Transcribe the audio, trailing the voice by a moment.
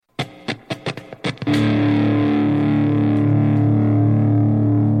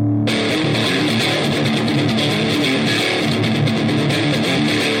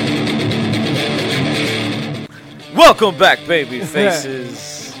Welcome back, baby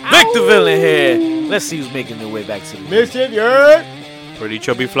faces. Vic the Villain here. Let's see who's making their way back to the Mischief, you're Pretty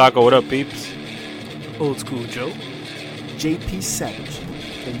chubby Flacco. What up, peeps? Old school Joe. JP Savage.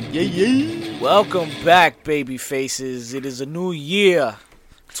 yeah. Welcome back, baby faces. It is a new year,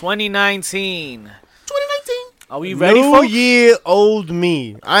 2019. 2019. Are we ready, New folks? year, old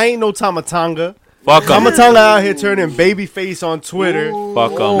me. I ain't no Tamatanga. Fuck him. Tamatanga out here turning baby face on Twitter.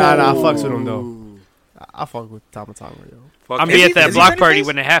 Fuck him. Nah, I fucks with him though. I fuck with Tamatanga, yo. I'm be at that block party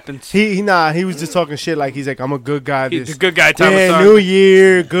when it happens. He was just talking shit like he's like, I'm a good guy. He's the good guy, Yeah, Thomas. New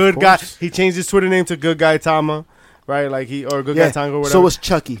Year, good guy. He changed his Twitter name to Good Guy Tama, right? Like or Good Guy Tanga or whatever. So was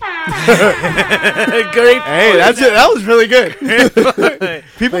Chucky. Great. Hey, that's it. That was really good.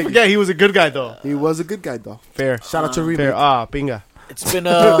 People forget he was a good guy though. He was a good guy, though. Fair. Shout out to Remake. Fair. Pinga.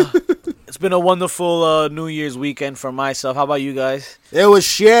 It's been a wonderful New Year's weekend for myself. How about you guys? It was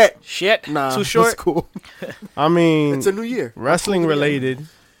shit. Shit. Nah, Too short. It's cool. I mean, It's a new year. wrestling related,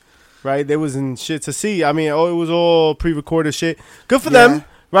 right? There wasn't shit to see. I mean, it was all pre-recorded shit. Good for them,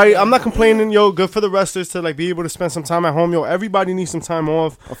 right? I'm not complaining, yo. Good for the wrestlers to like be able to spend some time at home, yo. Everybody needs some time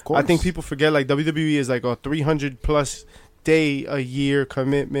off. Of course. I think people forget like WWE is like a 300+ day a year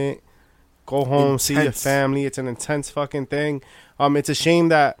commitment. Go home, see your Intense. family. It's an intense fucking thing. It's a shame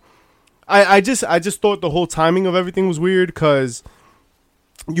that I just thought the whole timing of everything was weird because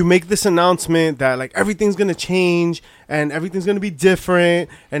you make this announcement that like everything's gonna change and everything's gonna be different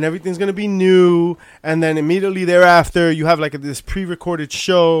and everything's gonna be new, and then immediately thereafter you have like this pre-recorded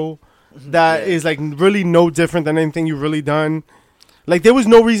show that is like really no different than anything you've really done. Like there was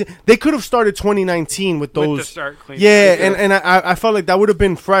no reason they could have started 2019 with those. With the start clean. Yeah, and I felt like that would have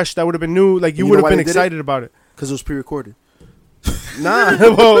been fresh. That would have been new. Like you You would know have why been they did it? excited about it. Because it was pre-recorded. Nah,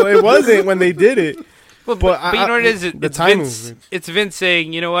 well, it wasn't when they did it. Well, but you know what it is? The It's timing was Vince. weird. It's Vince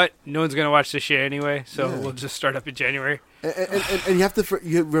saying, you know what? No one's gonna watch this shit anyway, so Yeah. we'll just start up in January. And you have to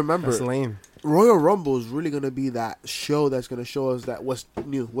you remember, That's lame. Royal Rumble is really going to be that show that's going to show us that what's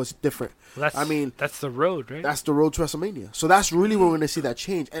new, what's different. Well, I mean, that's the road, right? That's the road to WrestleMania. So that's really where we're going to see that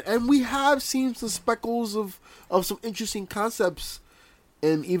change. And we have seen some speckles of some interesting concepts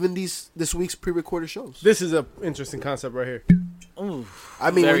in even this week's pre-recorded shows. This is an interesting concept right here. Ooh,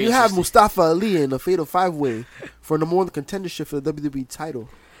 I mean, very when you have interesting. Mustafa Ali in a Fatal 5-Way for number one contendership for the WWE title,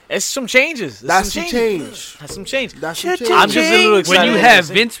 It's some changes. that's some change. That's some change. That's some change. I'm just a little excited. when you to have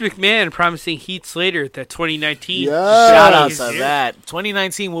see. Vince McMahon promising Heath Slater at that 2019. Yeah. Shout out He's to here. that.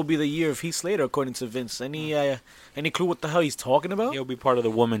 2019 will be the year of Heath Slater, according to Vince. Any clue what the hell he's talking about? He'll be part of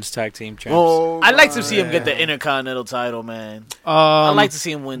the women's tag team champs. Oh, I'd like to see him get the man. Intercontinental title, man. I'd like to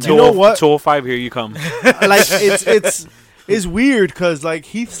see him win that. you know what? 205, here you come. Like it's weird because like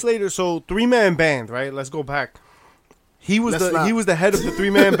Heath Slater, so 3-man band, right? Let's go back. He was Let's not. he was the head of the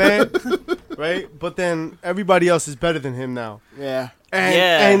 3-man band, right? But then everybody else is better than him now. Yeah.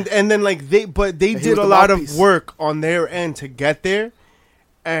 And then like they he did was a the lot of mouthpiece. work on their end to get there,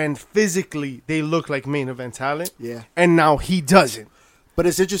 and physically they look like main event talent. Yeah. And now he doesn't. But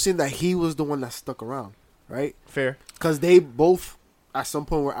it's interesting that he was the one that stuck around, right? Fair. Because they both, at some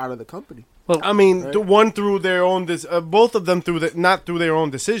point, were out of the company. I mean, Right. the one through their own, both of them not through their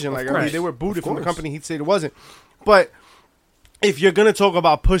own decision. Like I mean, course. they were booted Of from the course. company. Heath Slater wasn't. But if you're gonna talk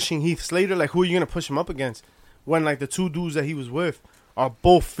about pushing Heath Slater, like who are you gonna push him up against? When like the two dudes that he was with are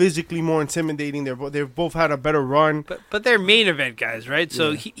both physically more intimidating. They've both had a better run. But they're main event guys, right?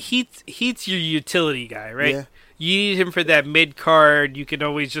 So Heath's your utility guy, right? Yeah. You need him for that mid card. You can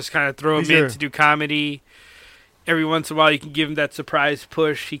always just kind of throw him He's in your- to do comedy. Every once in a while, you can give him that surprise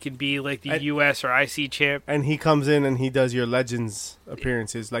push. He can be like the U.S. or IC champ. And he comes in and he does your Legends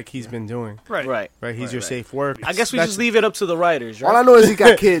appearances like he's been doing. Right. Right. Right, he's Right, your right. safe work. I guess we That's- just leave it up to the writers, All I right? know is he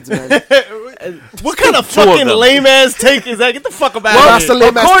got kids, man. What kind of Two of fucking them. lame ass take is that? Get the fuck about Well, here. that's the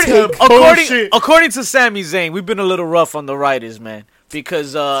lame ass take. According to Sami Zayn, we've been a little rough on the writers, man,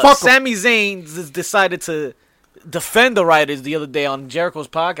 because Fuck 'em. Sami Zayn decided to defend the writers the other day on Jericho's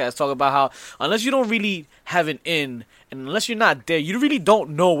podcast, talking about how unless you don't really have an in, and unless you're not there, you really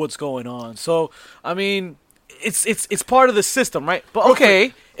don't know what's going on. So, I mean, it's part of the system, right? But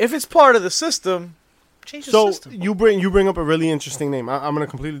okay, if it's part of the system, change the So system. you bring up a really interesting name. I'm gonna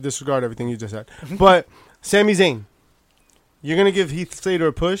completely disregard everything you just said. But Sami Zayn, you're gonna give Heath Slater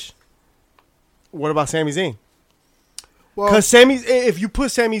a push. What about Sami Zayn? Well, Because if you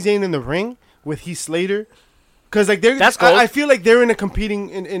put Sami Zayn in the ring with Heath Slater, because like That's cool. I feel like they're in a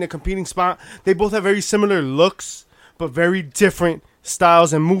competing spot. They both have very similar looks, but very different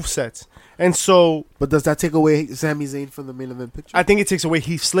styles and movesets. And so But does that take away Sami Zayn from the main event picture? I think it takes away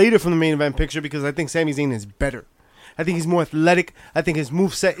Heath Slater from the main event picture because I think Sami Zayn is better. I think he's more athletic. I think his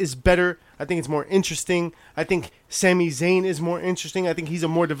moveset is better. I think it's more interesting. I think Sami Zayn is more interesting. I think he's a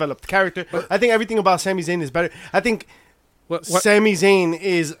more developed character. I think everything about Sami Zayn is better. I think What? Sami Zayn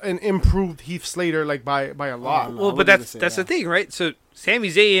is an improved Heath Slater like by a lot. Well, but that's the thing, right? So Sami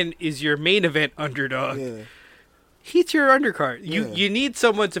Zayn is your main event underdog. Yeah. He's your undercard. You need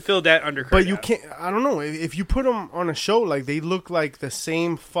someone to fill that undercard. But you out. can't. I don't know if you put them on a show like they look like the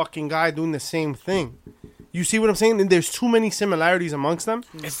same fucking guy doing the same thing. You see what I'm saying? And there's too many similarities amongst them.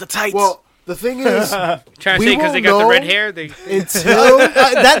 It's the tights. Well, the thing is, Trying to we say because they got won't the red know hair. They until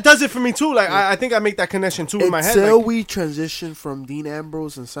That does it for me too. Like I think I make that connection too in my head. until Like, we transition from Dean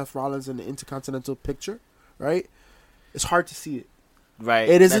Ambrose and Seth Rollins in the Intercontinental picture, right? It's hard to see it. right.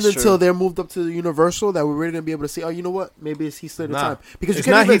 It isn't that's until true. they're moved up to the Universal that we're really gonna be able to say, oh, you know what? Maybe it's Heath Slater's Nah. time because It's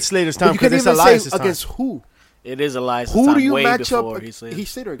you can't not even, Heath Slater's but time you can't because it's even Elias's say time. against who. It is Elias. Who time, do you way match up before Heath Slater. Heath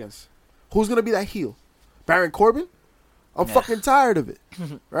Slater against? Who's gonna be that heel? Baron Corbin? I'm fucking tired of it.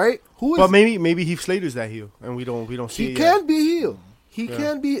 Right? Who is? But maybe Heath Slater's that heel, and we don't see he it can yet. be a heel. He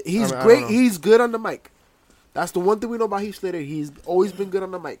can be. He's I don't great. know. He's good on the mic. That's the one thing we know about Heath Slater. He's always been good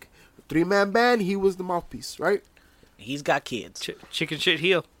on the mic. 3-man band. He was the mouthpiece, right? He's got kids. chicken shit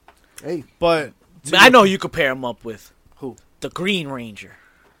heel. Hey, But I know you could pair him up with who? the Green Ranger,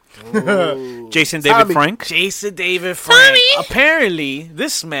 Jason David Tommy. Frank. Jason David Frank. Apparently,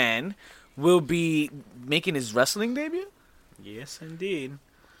 this man will be making his wrestling debut. Yes, indeed.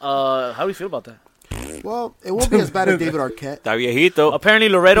 How do you feel about that? Well, it won't be as bad as David Arquette. Está viejito. Apparently,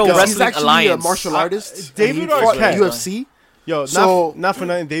 Loretto Because he's Wrestling actually Alliance. a martial artist. David and he fought Arquette. UFC. yo, So- not for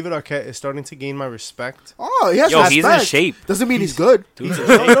nothing. David Arquette is starting to gain my respect. Oh, he has Yo, he's in respect. shape. Doesn't mean he's good.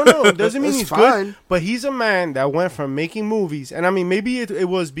 No. It doesn't mean It's he's fine. good. But he's a man that went from making movies, and I mean, maybe it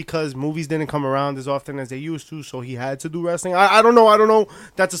was because movies didn't come around as often as they used to, so he had to do wrestling. I don't know.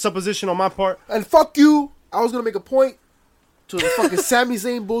 That's a supposition on my part. And fuck you. I was gonna make a point to the fucking Sami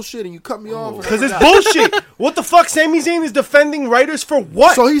Zayn bullshit, and you cut me off. Because it's bullshit. What the fuck? Sami Zayn is defending writers for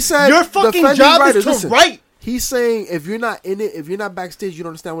what? So he said, your fucking defending job writers, is to listen. write. He's saying if you're not in it, if you're not backstage, you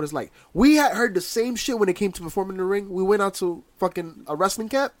don't understand what it's like. We had heard the same shit when it came to performing in the ring. We went out to fucking a wrestling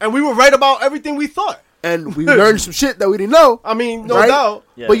camp, And we were right about everything we thought. and we learned some shit that we didn't know. I mean, no Right? doubt.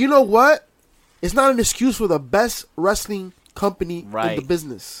 Yeah. But you know what? It's not an excuse for the best wrestling company in the Right.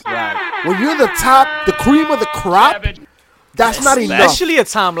 business. Right. When you're the top, the cream of the crop, that's not enough. Especially a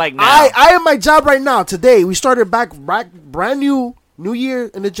time like now. I am my job right now. Today we started back brand new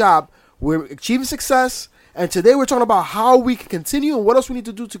year in the job. We're achieving success, and today we're talking about how we can continue and what else we need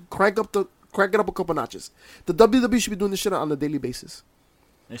to do to crank it up a couple notches. The WWE should be doing this shit on a daily basis,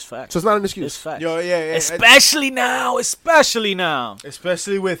 It's fact. so it's not an It's excuse. fact. Yo, yeah. Especially now.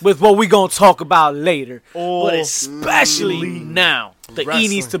 Especially with With what we gonna talk about later. Oh, But especially now. The Wrestling. E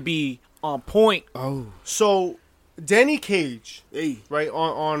needs to be on point. Oh, So Danny Cage, hey, right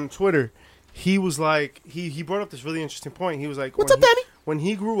on Twitter, he was like he brought up this really interesting point. He was like, What's up, Danny? When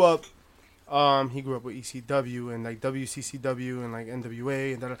he grew up with ECW and like WCCW and like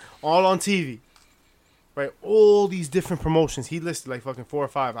NWA and all on TV, right? All these different promotions. He listed like fucking 4 or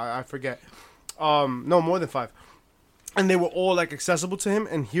 5. I forget. No, more than 5. And they were all like accessible to him.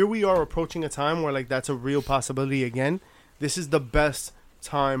 And here we are approaching a time where like that's a real possibility again. This is the best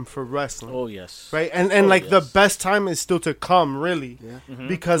time for wrestling. Oh yes. Right, and Oh, like the yes. best time is still to come, really,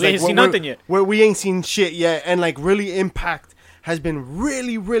 because We like ain't seen we're- nothing yet. we ain't seen shit yet, and like really, Impact has been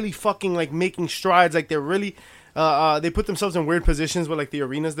really fucking like making strides. Like they're really, they put themselves in weird positions with like the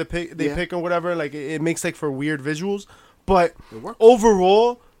arenas they pick or whatever. Like it makes like for weird visuals, but works.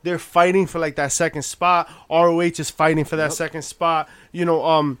 overall they're fighting for like that second spot. ROH is fighting for that second spot. You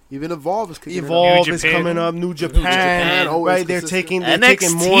know, even Evolve is kicking it up. Evolve New is Japan. coming up. New Japan, Japan, always right? They're consistent. taking more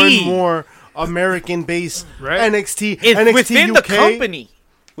NXT. and more American-based Right. NXT. It's NXT within UK, the company.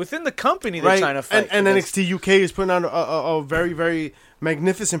 Within the company, they're right? trying to fight. and for this. NXT UK is putting out a very very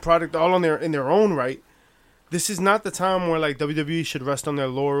magnificent product, all on in their own right. This is not the time where like WWE should rest on their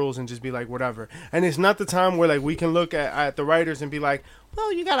laurels and just be like whatever. And it's not the time where like we can look at the writers and be like,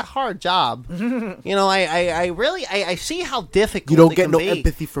 well, you got a hard job. You know, I really see how difficult You don't it get can no be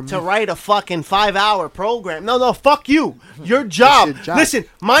empathy from to me. write a fucking 5-hour program. No, fuck you. Your job. your job. Listen,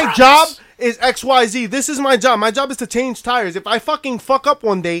 my job is XYZ. This is my job. My job is to change tires. If I fucking fuck up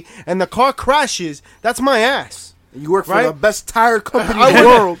one day and the car crashes, that's my ass. You work for Right? the best tire company I in the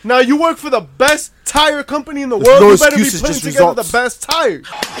work- world. Now you work for the best tire company in the There's world. no You better be excuses, putting just together results. the best tires.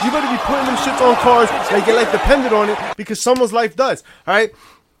 You better be putting them shits on cars like your life depended on it, because someone's life does. All right,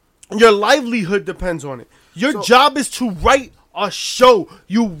 your livelihood depends on it. Your job is to write a show.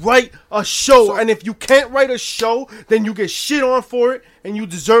 You write a show. And if you can't write a show, then you get shit on for it, and you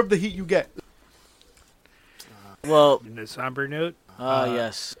deserve the heat you get. Well, In a somber note.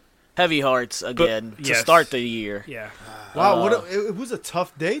 yes. Heavy hearts again to yes. start the year. Yeah. Wow, it was a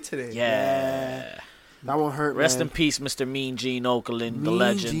tough day today. Yeah. That one hurt. Rest man. in peace, Mr. Mean Gene Okerlund, the Mean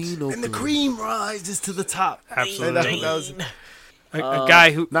legend. Gene And the Okerlund. cream rises to the top. Absolutely. That was, A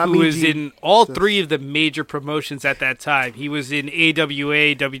guy who not me, was G. in all Just- 3 of the major promotions at that time. He was in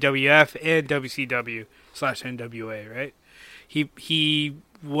AWA, WWF, and WCW/NWA, right? He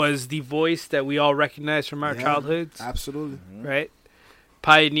was the voice that we all recognize from our Yeah. childhoods, Absolutely. right?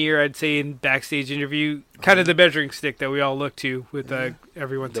 Pioneer, I'd say, in backstage interview, kind of the measuring stick that we all look to with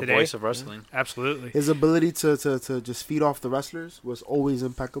everyone The today. voice of wrestling. Absolutely. His ability to just feed off the wrestlers was always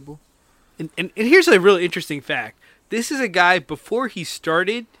impeccable. And here's a really interesting fact. This is a guy, before he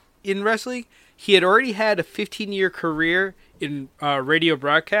started in wrestling, he had already had a 15-year career in radio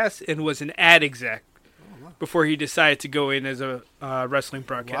broadcasts and was an ad exec before he decided to go in as a wrestling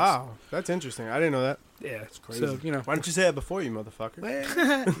broadcast. wow, that's interesting. I didn't know that. Yeah, it's crazy. So, you know. Why didn't you say that before, you motherfucker?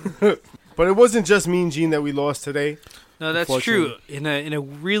 But it wasn't just Mean Gene that we lost today. No, that's true. In a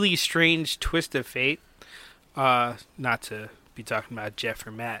really strange twist of fate, not to be talking about Jeff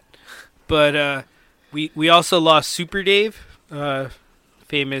or Matt, but we also lost Super Dave,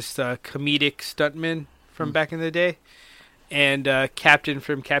 famous comedic stuntman from back in the day, and Captain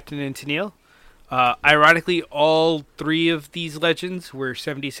from Captain and Tennille. Ironically, all 3 of these legends were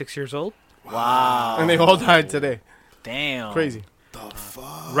 76 years old. Wow. And they all died today. Damn. Crazy.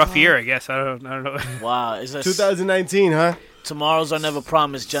 Rough year, I guess. I don't know. Wow. Is this 2019, huh? tomorrows are never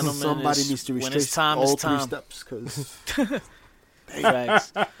promised, gentlemen. Somebody It's- needs to when restrict it's time, all it's 3 time. steps. Cause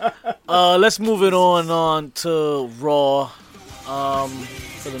Facts. Let's move it on to Raw.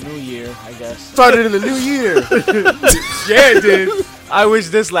 For the new year, I guess. started in the new year. Yeah, it did. I wish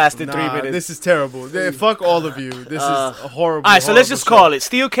this lasted 3 Nah, minutes. this is terrible. Fuck all of you. This is a horrible. All right, so let's just call it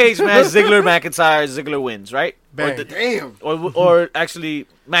Steel Cage match. Ziggler, McIntyre. Ziggler wins, right? Bang. Damn. Or actually,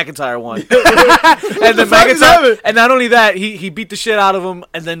 McIntyre won. And then McIntyre, and not only that, he beat the shit out of him,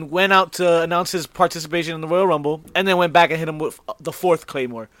 and then went out to announce his participation in the Royal Rumble, and then went back and hit him with the 4th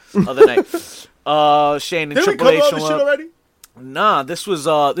Claymore of the night. Shane and Did we Triple cover H all this show shit up. already? Nah, this is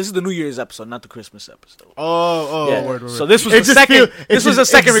the New Year's episode, not the Christmas episode. Oh, Yeah. word. So this was It the just second. feel- it This was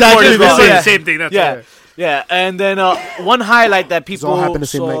just the second exactly recorded the Raw. same. Yeah. Same thing. That's Yeah, right. yeah, and then one highlight that This all people happened the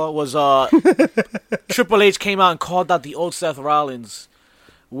same saw night. was Triple H came out and called out the old Seth Rollins,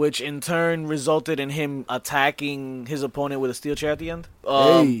 which in turn resulted in him attacking his opponent with a steel chair at the end.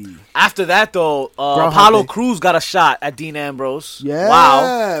 Hey. After that, though, Groundhog Apollo Day. Crews got a shot at Dean Ambrose. Yeah.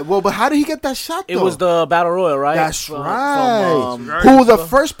 Wow. Well, but how did he get that shot, though? It was the Battle Royal, right? That's From, right. Right. Who the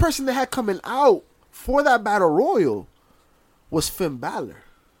first person they had coming out for that battle royal was Finn Balor.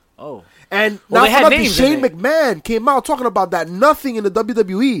 oh. And Well, now they had for nothing, names in Shane it. McMahon came out talking about that nothing in the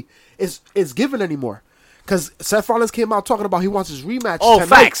WWE is given anymore. Because Seth Rollins came out talking about he wants his rematch Oh,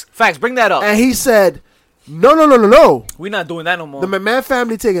 tonight. facts. Bring that up. And he said, no. We're not doing that no more. The McMahon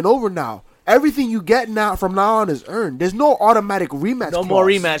family taking over now. Everything you get now from now on is earned. There's no automatic rematch. No more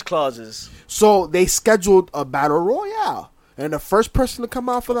clause. rematch clauses. So they scheduled a battle royale, and the first person to come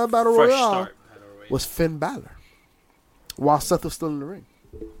out for that battle Fresh royale start. was Finn Balor, while Seth was still in the ring,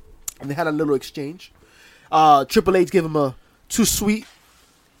 and they had a little exchange. Triple H gave him a too sweet,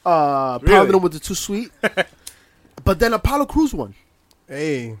 pounded him with the too sweet, but then Apollo Crews won.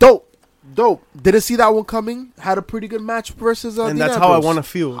 Hey. Dope. Didn't see that one coming. Had a pretty good match versus. And Dean that's how I Ambrose. want to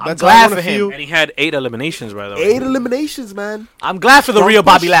feel. I'm That's glad how I for want to him. feel. And he had 8 eliminations, by the way. 8 eliminations, man. I'm glad for the Don't real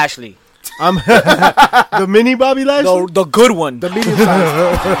Bobby push. Lashley. I'm the mini Bobby Lashley. The good one. The medium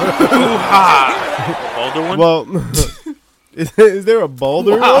size. Older one? Well, is there a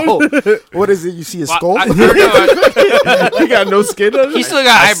balder one? What is it? You see his Well, skull? He got no skin on He it. still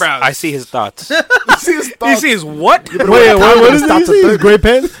got eyebrows. I see his thoughts. you see his You thoughts? see his what? Wait, what is Stop it? to His 30. gray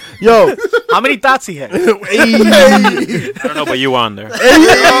pants? Yo, How many thoughts he had? I don't know, but you on there. Speaking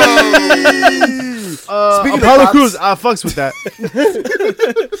of Apollo thoughts- Crews, I fucks with that.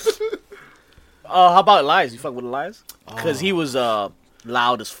 How about Elias? You fuck with Elias? Because he was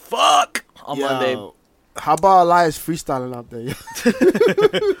loud as fuck on Yo, Monday. How about Elias freestyling out there?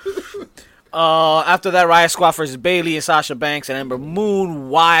 After that, Riot Squad versus Bailey and Sasha Banks and Ember Moon.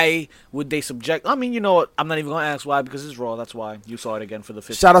 Why would they subject? I mean, you know what? I'm not even going to ask why because it's Raw. That's why you saw it again for the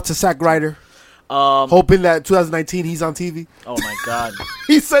 5th. Shout out to Zack Ryder. Hoping that 2019 he's on TV. Oh my God.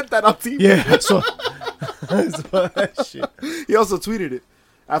 He said that on TV. Yeah, I saw that shit. He also tweeted it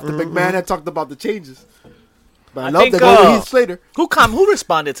after McMahon had talked about the changes. But I I love think, that go with Heath Slater. Who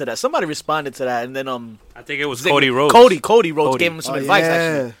responded to that? Somebody responded to that, and then I think it was Ziggler- Cody Rhodes. Cody Rhodes Cody. gave him some advice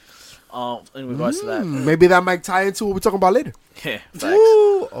actually. Yeah. In regards to that. Maybe that might tie into what we're talking about later. Yeah, facts.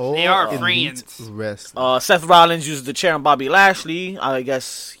 Oh, They are elite friends. wrestling. Seth Rollins used the chair on Bobby Lashley. I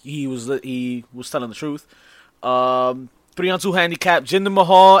guess he was telling the truth. 3-on-2 handicap: Jinder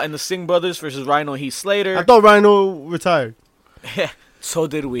Mahal and the Singh brothers versus Rhino and Heath Slater. I thought Rhino retired. So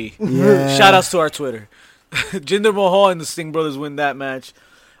did we. Yeah. Shout outs to our Twitter. Jinder Mahal and the Singh brothers win that match.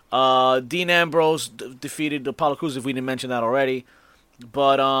 Dean Ambrose defeated Apollo Crews, if we didn't mention that already.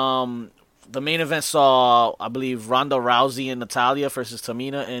 But the main event saw, I believe, Ronda Rousey and Natalya versus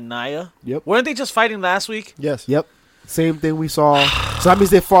Tamina and Nia. Yep. Weren't they just fighting last week? Yes. Yep. Same thing we saw. So that means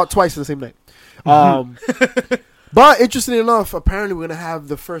they fought twice in the same night. But interesting enough, apparently we're going to have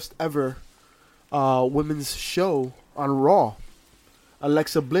the first ever women's show on Raw.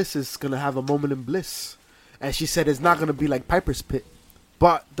 Alexa Bliss is going to have a moment in bliss. And she said it's not going to be like Piper's Pit.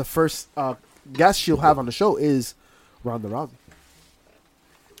 But the first guest she'll have on the show is Ronda Rousey.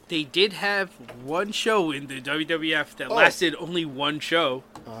 They did have one show in the WWF that lasted only one show.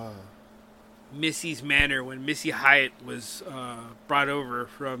 Missy's Manor, when Missy Hyatt was brought over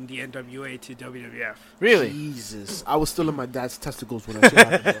from the NWA to WWF. Really? Jesus. I was still in my dad's testicles when I saw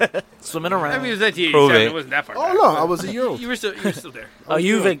that. Swimming I around. mean, it was 1987. Prove It it. wasn't that far Oh, back. no. I was a year old. You were still there. Oh,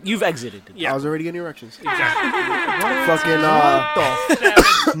 you've exited. Yeah, I was already getting erections. exactly. Fucking,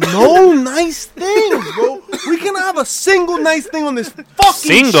 No nice things, bro. We can have a single nice thing on this fucking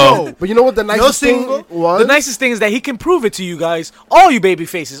Single? show. But you know what the nicest thing single? was? The nicest thing is that he can prove it to you guys, all you baby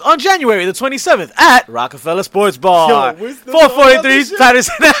faces, on January the 27th at Rockefeller Sports Bar. Yo, we're still talking about 443 this shit?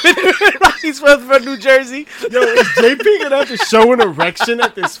 Patterson Avenue, Rockies, Rutherford, New Jersey. Yo, is JP gonna have to show an erection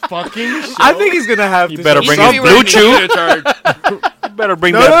at this fucking show? I think he's going to have You to. better show bring some- his Blue Chew. You better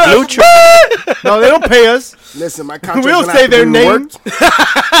bring No, that no, Blue Chew. No, they don't pay us. Listen, my contract We'll say their name.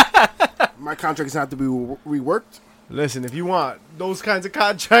 My contract's have to be reworked. Listen, if you want those kinds of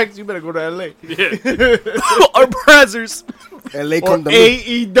contracts, you better go to LA. Or Brazzers. LA Or come to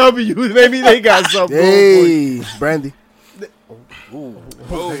me. AEW. Maybe they got something. Hey, Brandy. No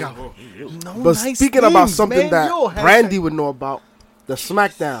But nice speaking about things, something man. that Yo, Brandy would know about, the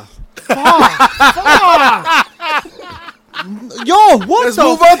SmackDown. Yo, what Let's the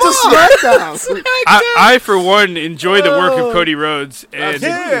move on fuck? to SmackDown. I, for one, enjoy the work of Cody Rhodes and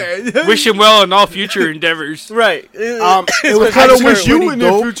Yeah. wish him well in all future endeavors. Right. It was kind of actually wish you really in the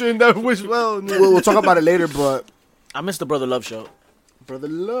dope. future and that wish well. We'll talk about it later, but I missed the Brother Love show. brother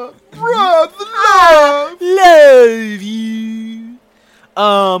love. Love you.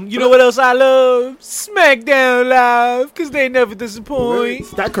 You know what else I love? SmackDown Live, because they never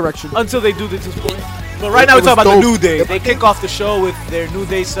disappoint. That correction. Until they do disappoint. But right now we're It was talking about the dope. New Day. They kick off the show with their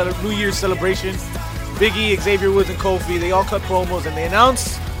New Year's celebration. Biggie, Xavier Woods, and Kofi, they all cut promos and they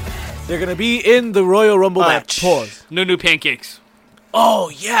announce they're going to be in the Royal Rumble match. Pause. No new pancakes. Oh,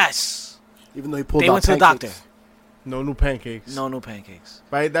 yes. Even though he pulled They out went to the pancakes. doctor. No new pancakes. No new pancakes.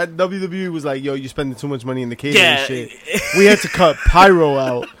 Right? That WWE was like, yo, you're spending too much money in the catering Yeah. shit. We had to cut pyro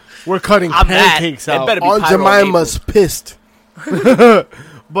out. We're cutting I'm mad. pancakes It out. better be Aunt Pyro Jemima's pissed.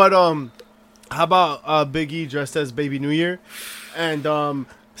 But how about Big E dressed as Baby New Year and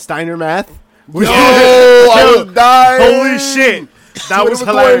Steiner Math? Yo, I was dying. Holy shit! That Twitter was was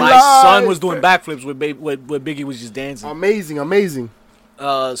hilarious. going My live. son was doing backflips with Biggie was just dancing. Amazing, amazing.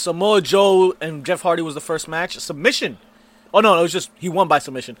 Samoa Joe and Jeff Hardy was the first match. Submission. Oh, no, it was just he won by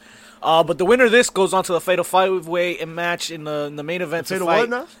submission. But the winner of this goes on to the Fatal 5-Way match in the main event. Fatal to fight. what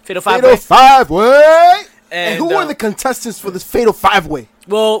now? Fatal Fatal 5-Way. 5-Way. And And, who are the contestants for this Fatal 5-Way?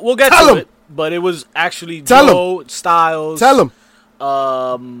 Well, we'll get Tell to 'em. it. But it was actually Tell 'em. Joe, Styles. Tell them.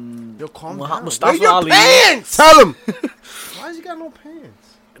 Yo, calm Mustafa Where your Ali. pants? Tell them. Why has he got no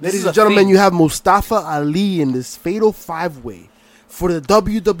pants? Ladies is and a gentlemen, thing. you have Mustafa Ali in this Fatal 5-Way for the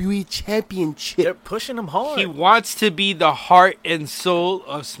WWE Championship. They're pushing him hard. He wants to be the heart and soul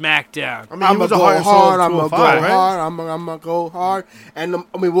of SmackDown. I mean, I'm he was gonna a heart go and soul hard. of I'm gonna go 205, right? hard. I'm gonna go hard. And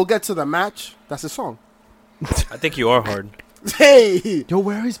we'll get to the match. That's the song. I think you are hard. Hey, Yo,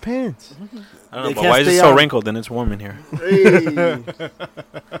 where are his pants? I don't They know, but can't why is it stay so on. wrinkled and it's warm in here? hey.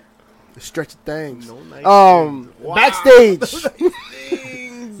 Stretch things. Wow. Backstage,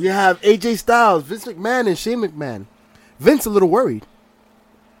 you have AJ Styles, Vince McMahon, and Shane McMahon. Vince a little worried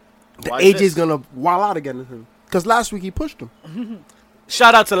that Why is AJ's this? gonna wild out again him because last week he pushed him.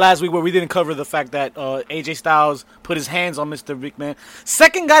 Shout out to last week where we didn't cover the fact that AJ Styles put his hands on Mr. McMahon.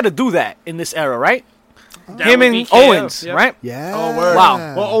 Second guy to do that in this era, right? That him would and be KO, Owens, yeah. right? Yeah. Oh, word. Wow.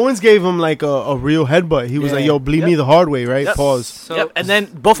 Well, Owens gave him like a real headbutt. He was Yeah. like, "Yo, bleed me Yep. the hard way," right? Yep. Pause. So, Yep. And then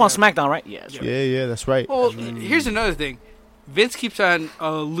both on SmackDown, right? Yeah. That's right. Yeah, that's right. well, here's another thing. Vince keeps on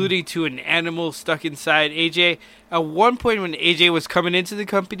alluding to an animal stuck inside AJ. At one point when AJ was coming into the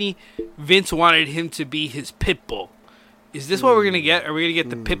company, Vince wanted him to be his pit bull. Is this what we're going to get? Are we going to get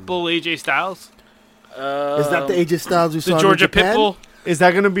the pit bull AJ Styles? Is that the AJ Styles we saw The in Georgia Japan? pit bull? Is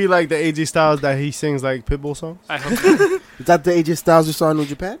that gonna be like the AJ Styles that he sings like Pitbull songs? I hope so. Is that the AJ Styles we saw in New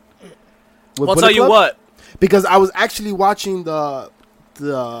Japan? With I'll Bullet tell you Club? what. Because I was actually watching the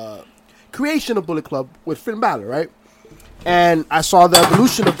creation of Bullet Club with Finn Balor, right? And I saw the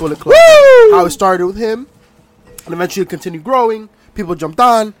evolution of Bullet Club. How it started with him, and eventually continued growing. People jumped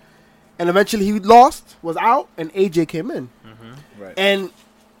on, and eventually he lost, was out, and AJ came in. Right. And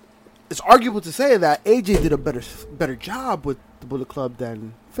it's arguable to say that AJ did a better job with the Bullet Club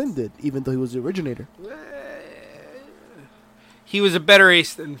than Finn did, even though he was the originator. He was a better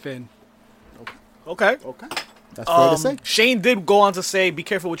ace than Finn. Okay. Okay, that's fair to say. Shane did go on to say, "Be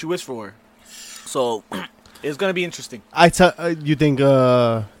careful what you wish for." So it's gonna be interesting. You think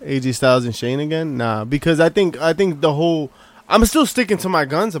AJ Styles and Shane again? Nah, because I think the whole. I'm still sticking to my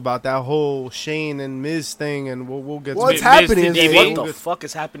guns about that whole Shane and Miz thing, and we'll get What's to it. happening Miz is to DB. What the fuck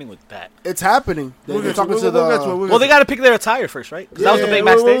is happening with that? It's happening. They're talking to the. Well, they got to pick their attire first, right? 'Cause that was the big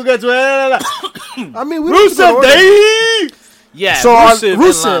backstage. We'll get to it. I mean, we don't have to go Rusev in order. Day. Yeah. So on Rusev, and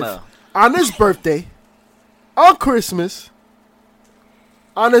Rusev, Lana. on his birthday, on Christmas,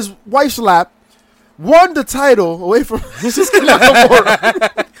 on his wife's lap, won the title away from Shinsuke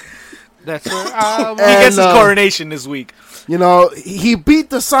Nakamura. That's where He gets And, his coronation this week. You know, he beat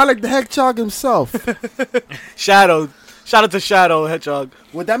the Sonic the Hedgehog himself. Shadow. Shout out to Shadow Hedgehog.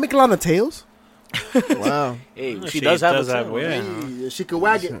 Would that make Lana tails? Wow. Hey, Yeah, she she does have does a have tail. one, yeah. Hey, she could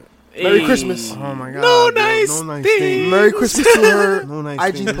wag it. Merry Hey. Christmas. Oh my god. No bro, nice no nice thing. thing. Merry Christmas to her. No nice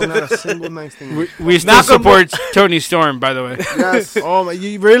IG thing. There's not a single nice thing. we still Nakamura- support Tony Storm, by the way. Yes. Oh my!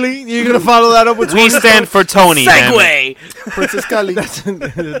 You really? You're gonna follow that up with? We stand for Tony. damn it. Segway. Princess Kelly. That's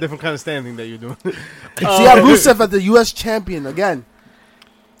a different kind of standing that you're doing. She had Rusev as the U.S. champion again.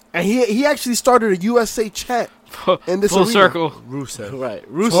 And he actually started a USA chant in this Full arena. circle. Rusev. Right.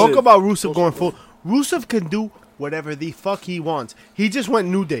 Rusev. Talk about Rusev going full. Rusev can do whatever the fuck he wants. He just went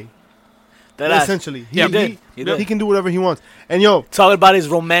New Day. That ass. Essentially, Yeah, he did. He did. He can do whatever he wants. And yo, Talking about his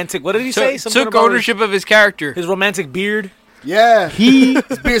romantic. What did he say? Something Took about ownership of his character. His romantic beard. Yeah. he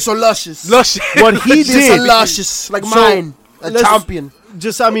His beard so luscious. Lush. what he Beard so did. luscious. Like So, mine. A let's- champion.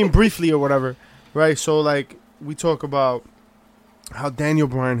 Just I mean briefly or whatever, right? So like we talk about how Daniel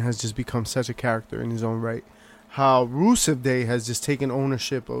Bryan has just become such a character in his own right. How Rusev Day has just taken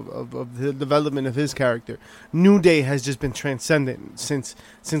ownership of the development of his character. New Day has just been transcendent since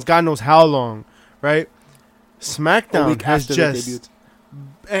God knows how long, right? A SmackDown week has after they just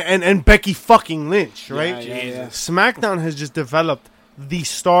debuted. and Becky fucking Lynch, right? Yeah, yeah. SmackDown has just developed the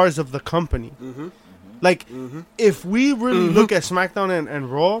stars of the company. Like, if we really look at SmackDown and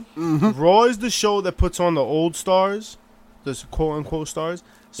Raw, Raw is the show that puts on the old stars, the quote unquote stars.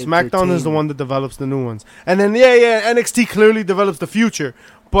 SmackDown is the one that develops the new ones. And then, NXT clearly develops the future.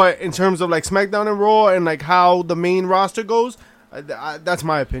 But in terms of like SmackDown and Raw and like how the main roster goes, that's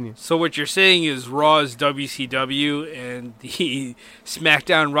my opinion. So what you're saying is Raw is WCW and the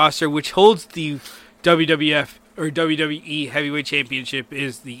SmackDown roster, which holds the WWF or WWE Heavyweight Championship,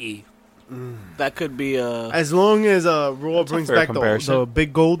 is the E. That could be As long as Raw brings fair back comparison. the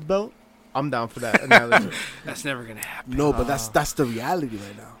big gold belt, I'm down for that analogy. That's never gonna happen. No, but that's the reality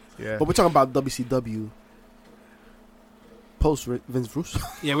right now. Yeah. But we're talking about WCW post Vince Russo.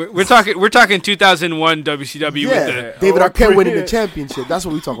 Yeah, we're talking 2001 WCW with Yeah, David Or Arquette winning the pre- championship. That's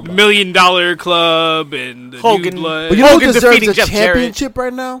what we're talking the about. $1 Million Club and the Hogan. New Blood. But you know who Hogan deserves defeating a Jeff Jarrett. championship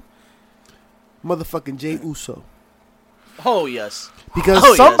right now? Motherfucking Jay Uso. Oh yes. Because Oh,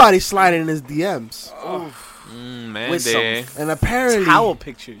 yes. somebody's sliding in his DMs. Man, With they- some And apparently, towel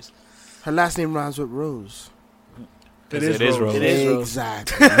pictures. her last name rhymes with Rose. It is Rose. It is Rose.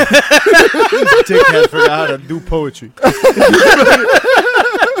 Exactly. Dickhead forgot how to do poetry.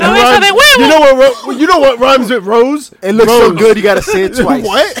 You know what rhymes with rose? It looks so Rose. good, you gotta say it twice.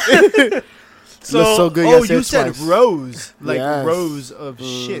 What? Looks so good, you oh, gotta say you it said twice. rose, like Yes. rose of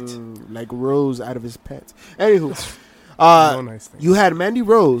shit. Like Rose out of his pants. Anywho, No nice thing. you had Mandy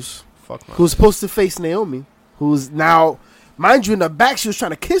Rose, Fuck man. who's supposed to face Naomi, who's now, mind you, in the back, she was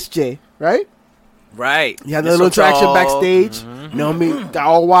trying to kiss Jay, right? Right. You had a You're little so interaction tall. backstage. Naomi got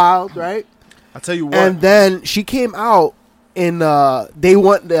all wild, right? I'll tell you what. And then she came out in day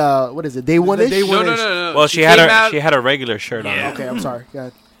one. What is it? Day one ish. Day no, one no, ish. no, no. Well, she had came her out- she had a regular shirt Yeah. on. Okay, I'm sorry.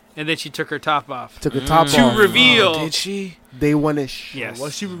 God. and then she took her top off. Took her top To off. reveal. Did she? Day one-ish. Yes.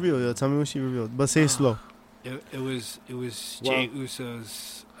 What she revealed? Yo, tell me what she revealed. But say it slow. It was Well, Jey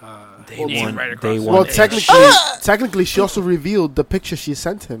Uso's Day name one. right across Day the one. Well, page. technically, she also revealed the picture she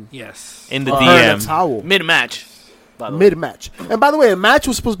sent him. Yes. In the Her in a DM. towel. Mid-match. by the way. Mid-match. And by the way, a match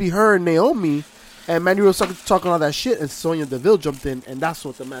was supposed to be her and Naomi, and Mandy Rose talking all that shit, and Sonya Deville jumped in, and that's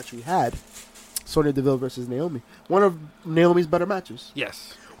what the match we had. Sonya Deville versus Naomi. One of Naomi's better matches.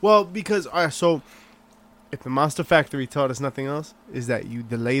 Yes. Well, because so if the Monster Factory taught us nothing else, is that you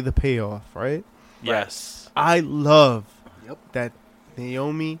delay the payoff, right? Yes. I love Yep. that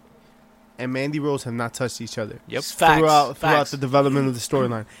Naomi and Mandy Rose have not touched each other Yep. Facts. throughout Facts. the development of the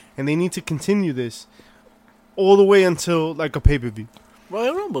storyline, and they need to continue this all the way until like a pay-per-view.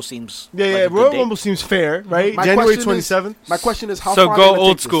 Royal Rumble seems. Yeah, like yeah. a good Royal date. Rumble seems fair, right? My January question is- 27th. My question is, how So far go they're gonna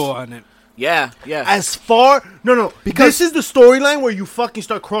old take school this? on it. Yeah, yeah. As far no, because this is the storyline where you fucking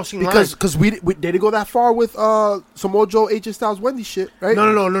start crossing lines. Because we they didn't go that far with Samoa Joe, AJ Styles, Wendy shit, right?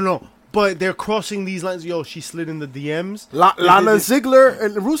 No. But they're crossing these lines. Yo, she slid in the DMs. Lana and Ziggler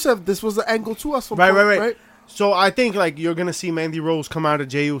and Rusev. This was the angle to us. Right. So I think like you're gonna see Mandy Rose come out of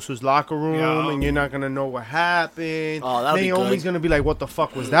Jey Uso's locker room, Yo. and you're not gonna know what happened. Oh, that'll be Naomi's good. gonna be like, "What the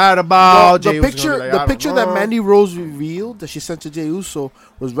fuck was that about?" The Jey Uso's picture, gonna be like, "I don't picture that know." Mandy Rose revealed that she sent to Jey Uso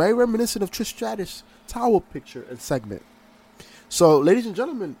was very reminiscent of Trish Stratus' towel picture and segment. So, ladies and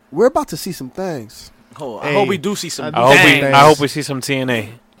gentlemen, we're about to see some things. Oh, I Hey, hope we do see some. I hope we- I hope we see some TNA.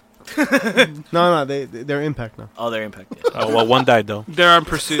 No, they're Impact now. Oh, they're impacted. Oh well, one died though. They're on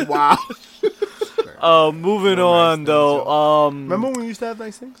pursuit. Wow. Moving No on nice though. Remember when we used to have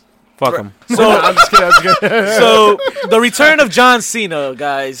nice things? Fuck them. So I'm just kidding. so the return of John Cena,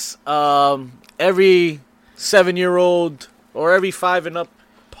 guys. Every 7-year-old or every 5 and up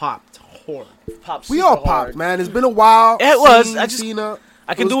Popped hard. pops. We super all hard. popped, man. It's been a while. It was. Seen I just- Cena.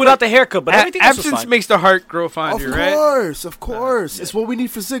 I It can was do without the haircut, but everything else was Absence fine. makes the heart grow fonder, right? Of course. It's what we need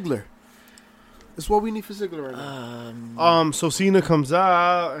for Ziggler. It's what we need for Ziggler right now. So Cena comes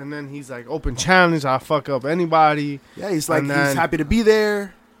out, and then he's like, "Open challenge. I'll fuck up anybody." Yeah, he's like, and he's then- happy to be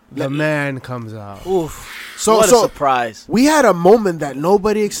there. The man comes out. Oof. So, What a surprise. we had a moment that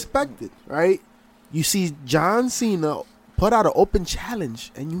nobody expected, right? You see John Cena put out an open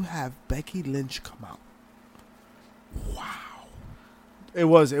challenge, and you have Becky Lynch come out. It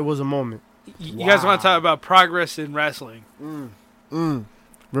was a moment. You guys want to talk about progress in wrestling?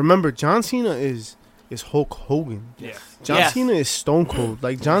 Remember, John Cena is Hulk Hogan. Yeah. John Yes. Cena is Stone Cold.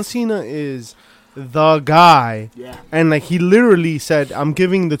 Like John Cena is the guy, Yeah. and like he literally said, "I'm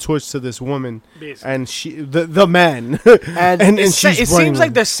giving the torch to this woman," Basically. and she, the man, And and It she's seems running like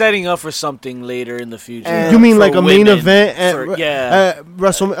with they're setting up for something later in the future. And- You mean For like a main women. event at For- yeah.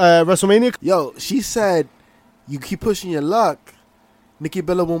 WrestleMania? Yo, she said, you keep pushing your luck. Nikki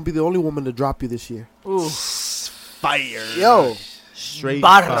Bella won't be the only woman to drop you this year. Fire. Yo, Straight.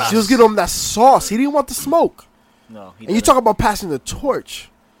 Barra. fire. she was getting him that sauce. He didn't want the smoke. No, he And you didn't. talk about passing the torch.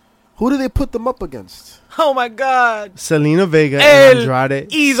 Who do they put them up against? Oh my God. Selena Vega El and Andrade.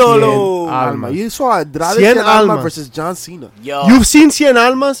 ídolo. Cien Almas. You saw Andrade Cien Cien Almas Almas. versus John Cena. Yo, You've seen Cien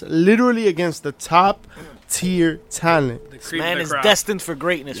Almas literally against the top tier talent. The this cream man of the is crop. destined for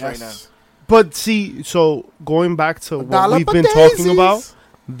greatness right now. Yes. But see, so going back to what Dollar we've for been daisies. talking about,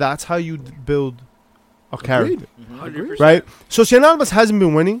 that's how you build a character, Agreed. 100%. right? So Cien Almas hasn't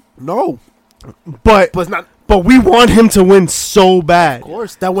been winning, No, but but it's not. we want him to win so bad. Of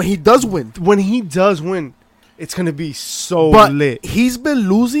course, that when he does win, When he does win, it's gonna be so but lit. he's been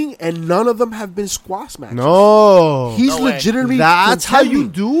losing, and none of them have been squash matches. No, He's No way. legitimately. that's how you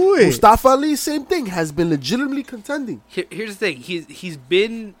contending. do it. Mustafa Ali, same thing, has been legitimately contending. Here's the thing. He's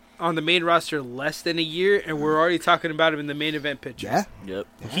been on the main roster less than a year, and we're already talking about him in the main event picture. Yeah, Yep.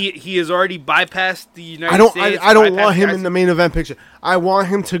 He has already bypassed the United I don't. States. I don't bypassed want him guys- in the main event picture. I want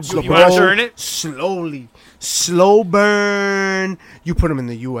him to You want him to earn it? slowly, slow burn. You put him in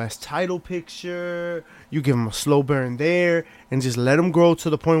the U.S. title picture. You give him a slow burn there, and just let him grow to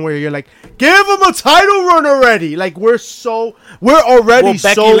the point where you're like, give him a title run already. Like we're already Well,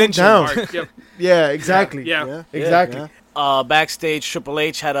 Becky so Lynch down. Mark, yep. Yeah, exactly. Yeah. Exactly. Yeah. Backstage, Triple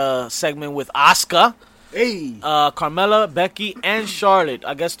H had a segment with Asuka, Hey, Carmella, Becky, and Charlotte.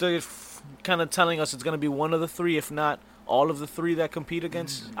 I guess they're kind of telling us it's going to be one of the three, if not all of the three that compete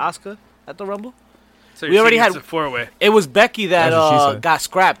against Asuka at the Rumble. So We already had- a 4-way. It was Becky that That's what she said. got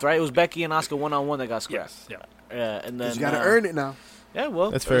scrapped, right? It was Becky and Asuka one-on-one that got scrapped. Yes. Yeah. Yeah, and then you got to earn it now. Yeah,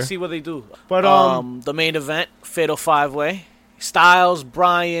 well, That's let's fair. see what they do. But The main event, Fatal 5-Way. Styles,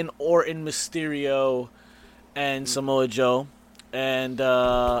 Bryan, Orton, Mysterio, and Samoa Joe. And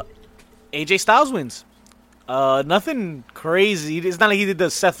AJ Styles wins. Nothing crazy. It's not like he did the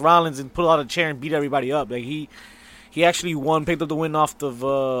Seth Rollins and put out a chair and beat everybody up. Like he actually picked up the win off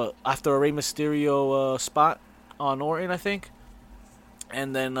of after a Rey Mysterio spot on Orton, I think.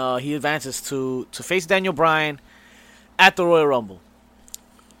 And then he advances to face Daniel Bryan at the Royal Rumble.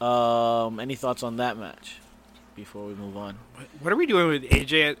 Any thoughts on that match before we move on? What are we doing with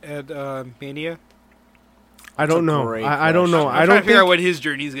AJ at Mania? I don't know. great I don't know. question. I I'm trying don't to figure out think. what his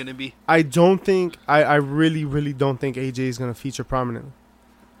journey is going to be. I don't think. I really, really don't think AJ is going to feature prominently.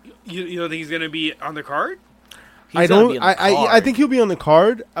 You don't think he's going to be on the card? He's gonna be don't. on the I card. think he'll be on the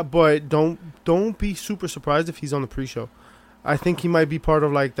card, but don't be super surprised if he's on the pre-show. I think he might be part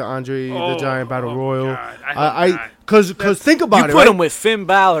of like the Andre the Giant Battle Royal. God, I hope not. Because think about you it. put right? him with Finn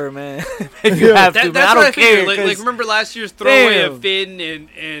Balor, man. If you Yeah. have to, man. That's I what don't I figured. care. Like 'cause remember last year's throwaway Damn. of Finn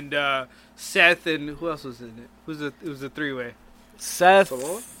and Seth and who else was in it? It was a three-way. Seth,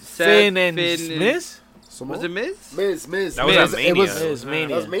 Samoa? Finn, and Finn Miz. Samoa? Was it Miz? Miz. That was Miz. at It was, Mania. Miz Mania.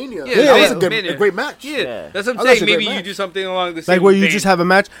 that was Mania. Yeah, that was Miz, a Mania. great match. Yeah, Yeah. that's what I'm That was saying. actually a great Maybe you match. do something along the same Like where you vein. just have a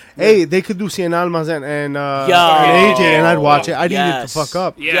match. Hey, they could do Cien Almas and Yo. AJ, and I'd watch it. I'd eat it Yes. the fuck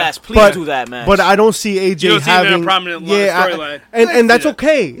up. Yeah. Yes, please But- do that, man. But I don't see AJ You don't see him in a having prominent yeah, storyline. and that's Yeah.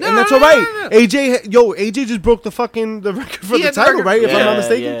 okay, No, and that's no, all right. no, no. AJ just broke the record for He the had the title, record. right? If I'm Yeah, not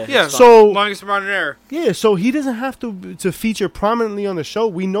mistaken. yeah. Yeah. So Longest modern era. yeah, so he doesn't have to feature prominently on the show.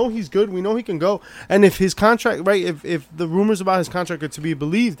 We know he's good. We know he can go. And if his contract, right, if the rumors about his contract are to be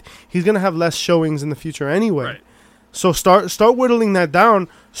believed, he's gonna have less showings in the future anyway. Right. So start whittling that down,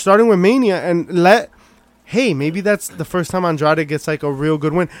 starting with Mania, and hey, maybe that's the first time Andrade gets like a real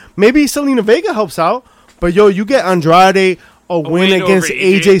good win. Maybe Selena Vega helps out, but yo, you get Andrade a win win against over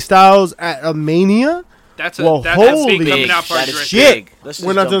AJ. AJ Styles at a Mania. That's Well, that's holy big coming big. out That party is right shit. big. Let's just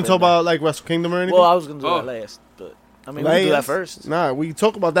We're not jump gonna in talk there. about like Wrestle Kingdom or anything. Well, I was gonna do Oh. that last, but I mean, we can do that first. Nah, we can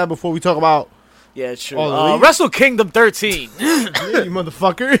talk about that before we talk about Yeah, it's true. Oh, the league? Wrestle Kingdom 13. yeah, you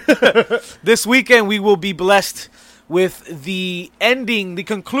motherfucker. This weekend we will be blessed with the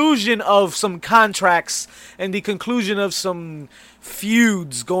conclusion of some contracts and the conclusion of some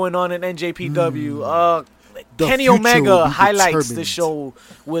feuds going on in NJPW. The Kenny future will Omega be highlights the determined. show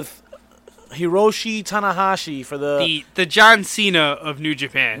with Hiroshi Tanahashi for the John Cena of New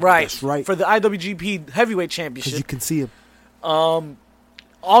Japan. right, That's right. for the IWGP Heavyweight Because you Championship. can see him.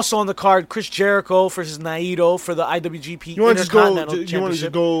 Also on the card, Chris Jericho versus Naito for the IWGP You want to just go? Intercontinental You want to just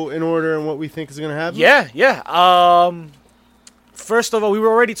Championship. go in order and what we think is gonna happen? Yeah. First of all, we were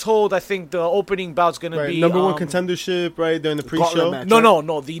already told. I think the opening bout's gonna Right. be Number one contendership, right? During the Gauntlet pre-show. match.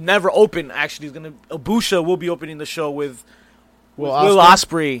 No. The Never Open actually is gonna. Ibusha will be opening the show with Will Will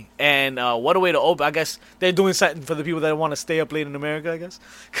Ospreay? Ospreay, and what a way to open! I guess they're doing something for the people that want to stay up late in America. I guess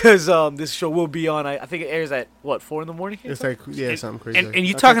because this show will be on. I think it airs at what 4 a.m. It's like something crazy. And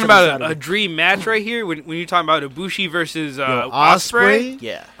you That's talking on about Saturday. a dream match right here when you're talking about Ibushi versus Yo, Osprey?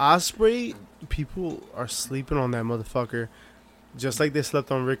 Yeah. Osprey, people are sleeping on that motherfucker, just like they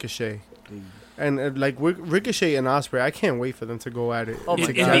slept on Ricochet. And like Ricochet and Osprey, I can't wait for them to go at it. Oh my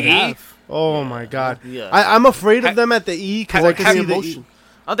together. God. In the E? Oh my god! Yeah. I'm afraid Ha- of them at the E because ha- I can have see the E. emotion.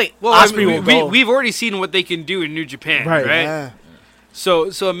 I think Well, Osprey I will mean, go. we've already seen what they can do in New Japan, Right. right? Yeah.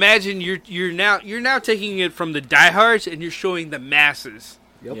 So imagine you're now taking it from the diehards and you're showing the masses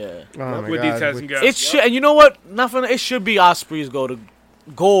Yep. yeah. Oh my where god! these guys can go. It should, and you know what? Nothing. It should be Osprey's goal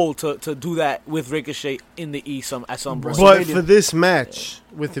to do that with Ricochet in the E at some point. But for this match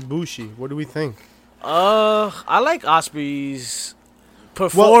with Ibushi, what do we think? I like Osprey's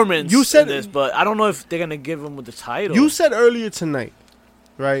performance you said- in this, but I don't know if they're gonna give him with the title. You said earlier tonight,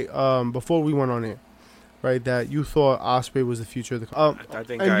 right? Before we went on air, right, that you thought Osprey was the future of the. I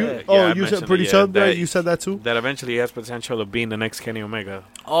think And I, you, yeah, oh, I you said mentioned pretty it, yeah, sub, right? that, You said that too. that eventually he has potential of being the next Kenny Omega,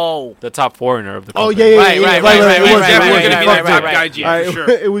 oh, the top foreigner of the Oh company. yeah, Right, yeah, right, yeah, right, it right, was right, you, right, definitely it going to was be you. the top guy, G, Alright, for sure.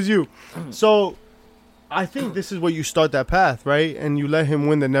 it was you. So, I think this is where you start that path, right? And you let him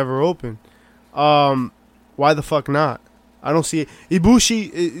win the Never Open. Why the fuck not? I don't see it.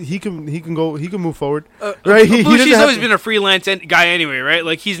 Ibushi, he can go. He can move forward, right? He doesn't Ibushi's have always to- been a freelance guy anyway, right?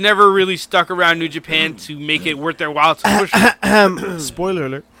 Like he's never really stuck around New Japan to make it worth their while to push him. Spoiler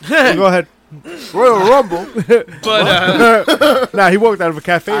alert. Go ahead. Royal Rumble. But Nah, he walked out of a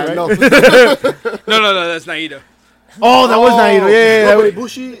cafe, I right? know. no, that's Naito. Oh, that was Naito. Yeah. No, that but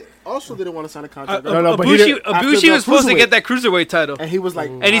was- Ibushi also didn't want to sign a contract. No, no, but he didn't- after Ibushi the was supposed to cruiserweight. get that cruiserweight title, And he was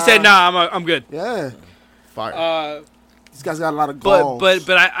like, and he said, "Nah, I'm good." Yeah. Fire. These guys got a lot of But balls.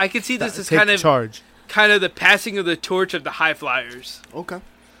 but I can see this as Take kind of charge. the passing of the torch of the high flyers. Okay.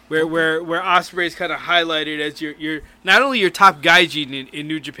 Where Osprey is kind of highlighted as your not only your top gaijin in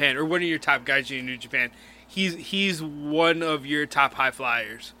New Japan or one of your top gaijin in New Japan, he's one of your top high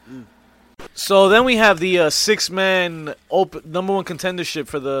flyers. So then we have the six-man open number one contendership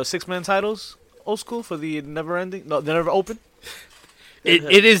for the six-man titles. Old school for the never-ending, no, the never open.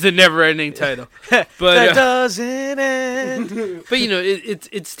 It is the never-ending title, That but doesn't end. but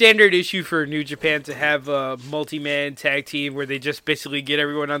it's standard issue for New Japan to have a multi-man tag team where they just basically get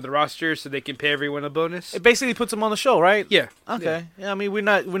everyone on the roster so they can pay everyone a bonus. It basically puts them on the show, right? Yeah. Okay. Yeah. I mean, we're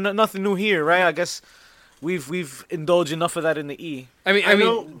not nothing new here, right? I guess we've indulged enough of that in the E. I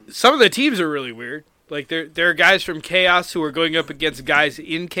mean, some of the teams are really weird. Like there are guys from Chaos who are going up against guys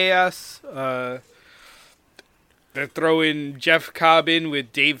in Chaos. They're throwing Jeff Cobb in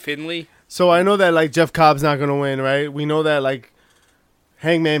with Dave Finlay. So I know that like Jeff Cobb's not gonna win, right? We know that like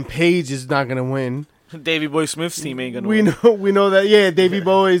Hangman Page is not gonna win. Davey Boy Smith's team ain't gonna We win. know that Davey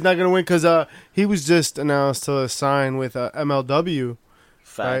Boy is not gonna win because he was just announced to sign with MLW.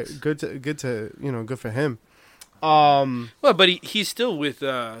 Facts. Right? Good to good for him. Well, but he's still with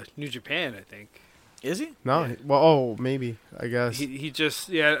New Japan, I think. Is he? No, Yeah. well, maybe I guess. He just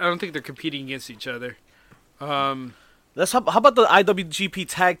I don't think they're competing against each other. How about the IWGP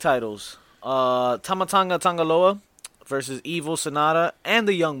tag titles? Tamatanga Tangaloa versus Evil Sonata and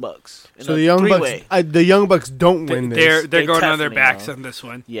the Young Bucks. In So a the Young three-way. Bucks don't win this. They're They going on their definitely backs are. on this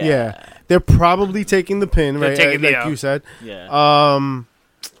one. Yeah. They're probably taking the pin, They're right? taking the like L. you said. Yeah.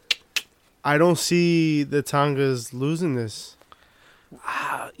 I don't see the Tongas losing this.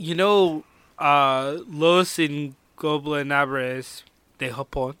 Los Ingobernadores de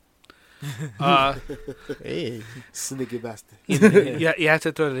Japón. Hey, Sneaky bastard. You have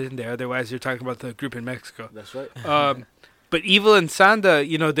to throw it in there, otherwise you're talking about the group in Mexico. That's right. But Evil and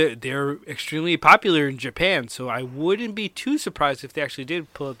Sanda, they're extremely popular in Japan, so I wouldn't be too surprised if they actually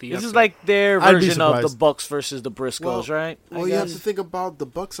did pull out the This is upset. like their I'd be version of the surprised. Bucks versus the Briscoes, right? Well, I you have guess. to think about the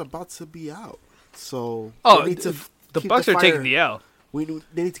Bucks are about to be out, so Oh, they need to the keep Bucks are fire- taking the L.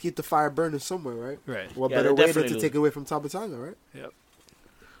 They need to keep the fire burning somewhere, right? Right. What Yeah, better they're way than definitely to take it away from Tabatanga, right?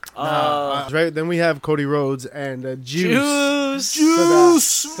 right. Then we have Cody Rhodes and Juice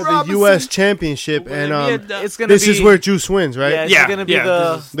Juice. for the U.S. Championship, and It's gonna this be, is where Juice wins, right? Yeah, it's Yeah, gonna be yeah,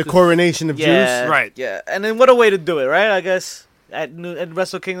 the this is- The coronation of yeah, Juice. Right. Yeah, and then what a way to do it, right? I guess at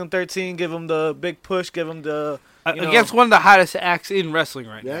Wrestle Kingdom 13, give him the big push, give him the you know, Against one of the hottest acts in wrestling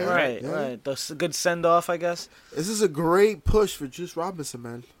right Yeah, now. right, yeah. right, the good send off, I guess. This is a great push for Juice Robinson,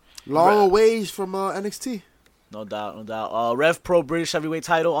 man. Long ways from NXT. No doubt, no doubt. Rev Pro British Heavyweight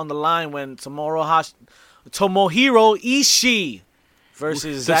title on the line when Tomohiro Ishii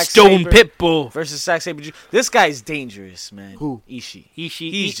versus The Zack Stone Sabre Pitbull. versus Zack Sabre. This guy's dangerous, man. Who? Ishii.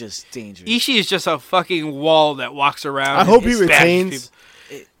 Ishii. He's just dangerous. Ishii is just a fucking wall that walks around. I hope he and bashes retains.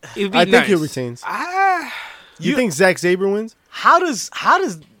 people. It'd be I think nice. he retains. Ah, You think Zack Sabre wins? How does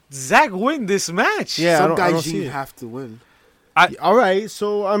Zack win this match? Yeah, I Some don't guys see you it. have to win. All right,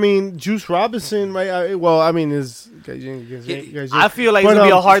 so I mean, Juice Robinson, right? Is I feel like it's gonna be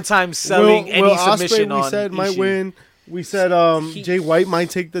a hard time selling any Ospreay, submission we on said might Ishii. win. We said Jay White might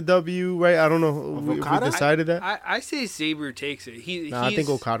take the W, right? I don't know if we Okada? decided that. I say Sabre takes it. I think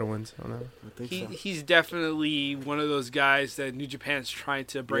Okada wins. I don't know. I think so. He's definitely one of those guys that New Japan's trying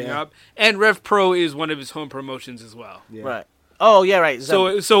to bring Yeah. up, and Rev Pro is one of his home promotions as well. Yeah. Right. Oh yeah, right. So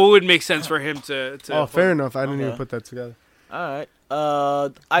it would make sense for him to Oh, fair enough. I didn't Okay. even put that together. all right.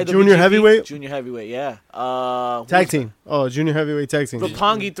 IWGP, Junior heavyweight? Junior heavyweight. Yeah. Tag team. Oh, junior heavyweight tag team.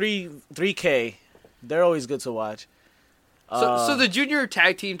 Roppongi 3K. They're always good to watch. So the junior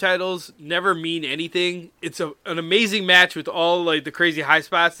tag team titles never mean anything. It's an amazing match with all like the crazy high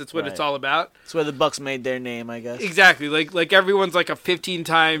spots. That's what it's Right. all about. That's where the Bucks made their name, I guess. Exactly. Like everyone's like a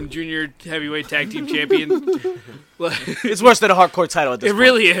 15-time junior heavyweight tag team champion. It's worse than a hardcore title at this It point.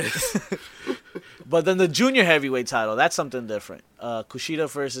 really is. But then the junior heavyweight title, that's something different. Kushida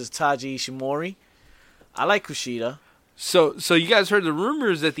versus Taji Ishimori. I like Kushida. So you guys heard the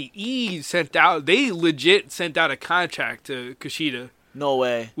rumors that the E they legit sent out a contract to Kushida No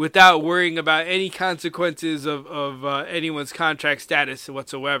way. without worrying about any consequences of anyone's contract status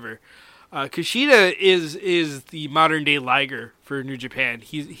whatsoever. Kushida is the modern day Liger for New Japan.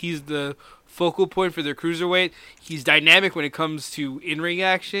 He's the focal point for their cruiserweight. He's dynamic when it comes to in-ring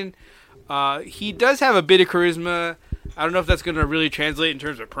action. He does have a bit of charisma. I don't know if that's going to really translate in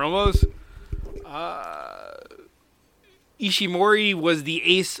terms of promos. Ishimori was the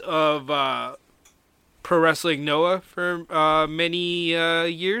ace of Pro Wrestling Noah for many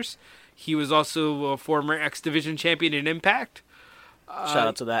years. He was also a former X Division champion in Impact. Shout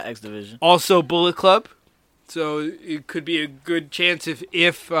out to that X Division. Also Bullet Club. So it could be a good chance if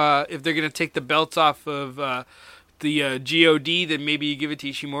they're going to take the belts off of the GOD, then maybe you give it to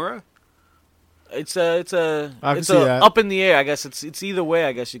Ishimura. It's a I can it's see a that. up in the air. I guess it's either way.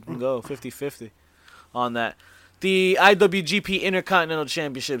 I guess you can go 50-50 on that. The IWGP Intercontinental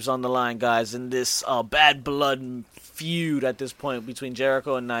Championships on the line, guys, in this bad blood feud at this point between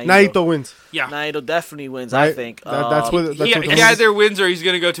Jericho and Naito. Naito wins. Yeah. Naito definitely wins, I Right? think. That's what. That's He, what the he either wins or he's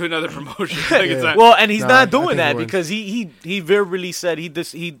going to go to another promotion. Like, it's Yeah. not- Well, and he's Nah, I not doing think that he wins. because he verbally said he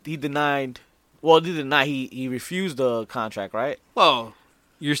denied. Well, he denied. He refused the contract, right? well,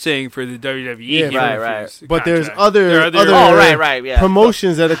 you're saying for the WWE. Yeah, he right, refused right. the But there's contract. other- There are other- Oh, right, yeah.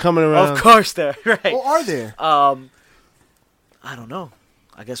 promotions that are coming around. Of course, there. Right. Oh, are there? I don't know.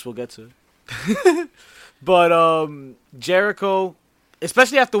 I guess we'll get to it. But Jericho,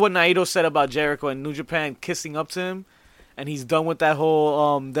 especially after what Naito said about Jericho and New Japan kissing up to him, and he's done with that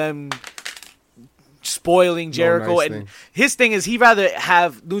whole them spoiling Jericho. nice And thing. his thing is he'd rather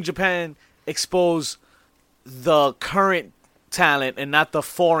have New Japan expose the current talent and not the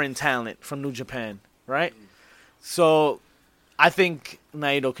foreign talent from New Japan, right? So I think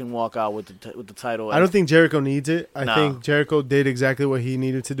Naito can walk out with the title. I don't think Jericho needs it. I No. think Jericho did exactly what he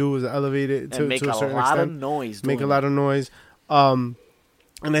needed to do, was elevate it and to make a a certain lot of extent, noise. make a doing lot of noise.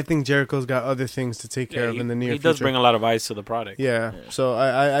 And I think Jericho's got other things to take care of in the near he future. does bring a lot of eyes to the product. Yeah. So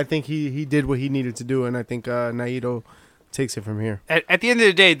I think he did what he needed to do, and I think Naito takes it from here. At the end of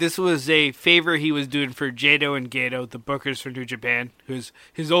the day, this was a favor he was doing for Jado and Gato, the bookers for New Japan, who's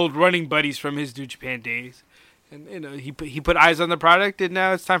his old running buddies from his New Japan days. And he put eyes on the product, and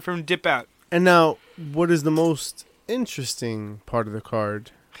now it's time for him to dip out. And now, what is the most interesting part of the card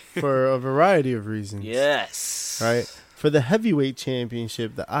for a variety of reasons? Yes. Right? For the heavyweight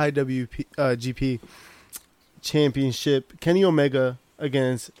championship, the GP championship, Kenny Omega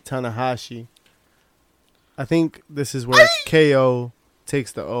against Tanahashi. I think this is where KO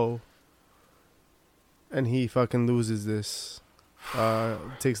takes the O. And he fucking loses this.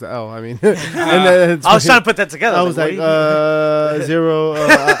 Takes the L, I mean. And then I was trying to put that together. I was like, zero.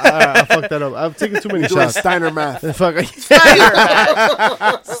 I fucked that up. I'm taking too many Doing shots. Steiner math. Fuck.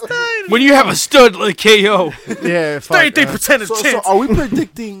 When you have a stud like KO, Yeah, fuck. 33% of So chance. are we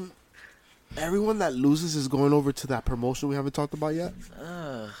predicting everyone that loses is going over to that promotion we haven't talked about yet?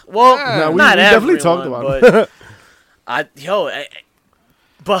 Well, No, we not definitely everyone, talked about but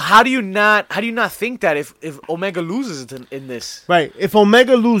but how do you not think that if Omega loses in this? Right. If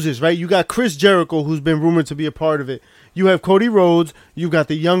Omega loses, right, you got Chris Jericho, who's been rumored to be a part of it. You have Cody Rhodes. You got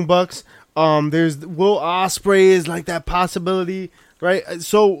the Young Bucks. There's Will Ospreay is like that possibility, right?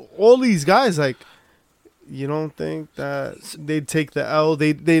 So all these guys, like, you don't think that they'd take the L?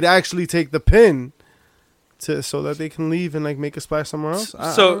 They'd actually take the pin so that they can leave and like make a splash somewhere else.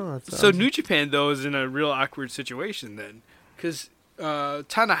 I don't know. so New Japan though is in a real awkward situation then, because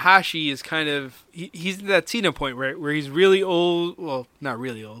Tanahashi is kind of he's at that Cena point where he's really old. Well, not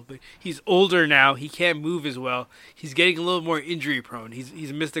really old, but he's older now. He can't move as well. He's getting a little more injury prone.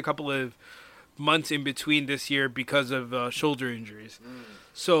 He's missed a couple of months in between this year because of shoulder injuries.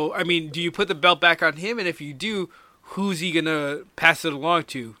 So I mean, do you put the belt back on him? And if you do, who's he gonna pass it along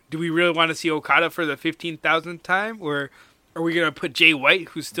to? Do we really want to see Okada for the 15,000th time, or are we gonna put Jay White,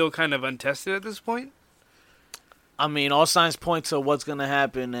 who's still kind of untested at this point? I mean, all signs point to what's gonna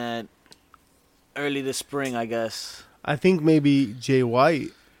happen at early this spring, I guess. I think maybe Jay White,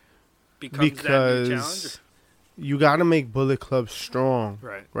 Becomes that new challenger, because you got to make Bullet Club strong,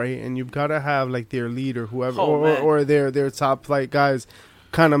 right? And you've got to have like their leader, whoever, Oh, man. or their top flight guys,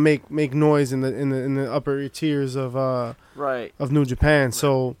 kind of make noise in the upper tiers of Right. New Japan.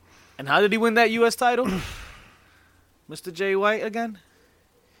 So And how did he win that U.S. title, Mr. Jay White again?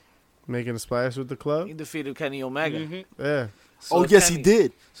 making a splash with the club, He defeated Kenny Omega. Mm-hmm. yeah. So Oh, if yes, Kenny- he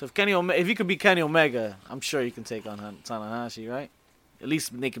did. So if he could beat Kenny Omega, I'm sure he can take on Tanahashi, right? At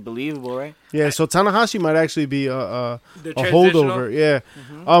least make it believable, right? Yeah, so Tanahashi might actually be a The holdover, yeah.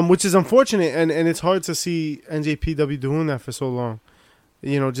 Mm-hmm. Which is unfortunate, and it's hard to see NJPW doing that for so long.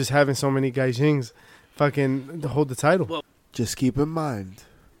 You know, just having so many Gaijins fucking hold the title. Well, Just keep in mind,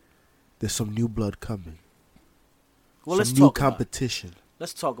 there's some new blood coming. Well, let's some new talk about it. competition,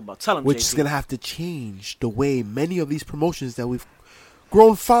 Let's talk about. Tell him, which JP. is going to have to change the way many of these promotions that we've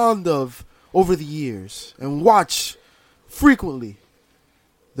grown fond of over the years and watch frequently,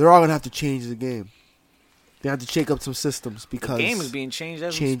 they're all going to have to change the game. They have to shake up some systems The because game is being changed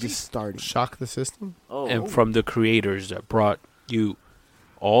as we change is speak. starting. Shock the system. Oh, And from the creators that brought you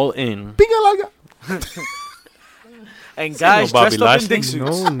all in. Bingalaga. and guys no Bobby dressed up in Lashley. dick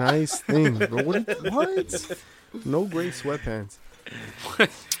suits. No nice thing. Bro. What? No gray sweatpants.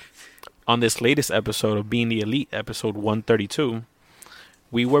 On this latest episode of Being the Elite, episode 132,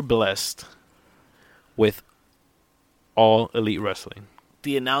 we were blessed with all elite wrestling.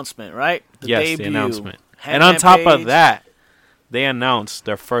 the announcement, right? The yes, debut. the announcement. And Hangman on top of Page. that, they announced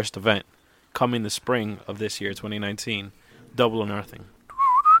their first event coming the spring of this year, 2019, Double or Nothing.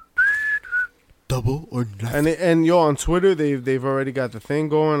 Double or nothing. And yo, on Twitter, they've already got the thing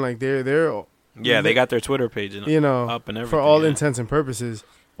going. Like they're Yeah, they got their Twitter page you know up and everything. for all yeah. intents and purposes,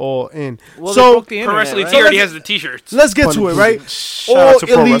 all in. Well, so they broke the Pro internet, Wrestling right? T already let's- has the T-shirts. let's get to it, right? Shout All out to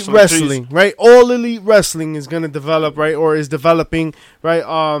Pro Elite Wrestling Wrestling, Tees. right? All Elite Wrestling is gonna develop, right, or is developing, right?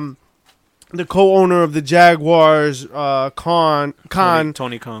 The co-owner of the Jaguars, Tony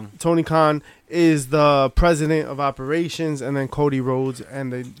Khan is the president of operations, and then Cody Rhodes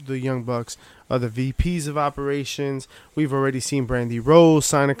and the Young Bucks are the VPs of operations. We've already seen Brandy Rhodes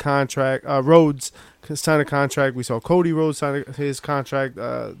sign a contract. Rhodes sign a contract. We saw Cody Rhodes sign his contract.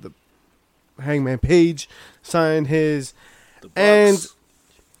 The Hangman Page signed his. The Bucks. And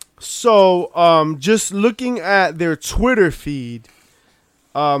so, just looking at their Twitter feed,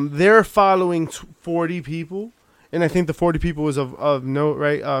 they're following 40 people. And I think the 40 people is of note,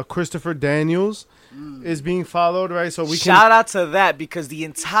 right? Christopher Daniels is being followed, right? So we Shout out to that because the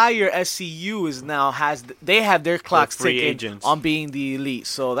entire SCU is now they have their clocks free ticking agents. on being the elite.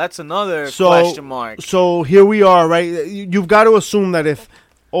 So that's another So- question mark. So here we are, right? You've got to assume that if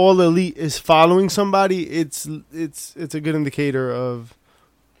All Elite is following somebody, it's a good indicator of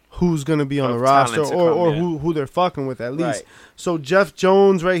who's going to be on Of the roster talent to or come, yeah. who they're fucking with at least. Right. So Jeff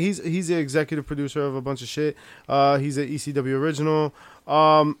Jones, right? He's the executive producer of a bunch of shit. He's an ECW original.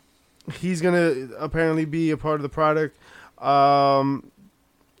 He's going to apparently be a part of the product.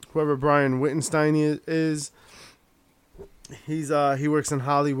 Whoever Brian Wittenstein is, he works in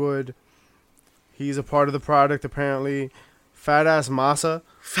Hollywood. He's a part of the product apparently. Fat Ass Massa.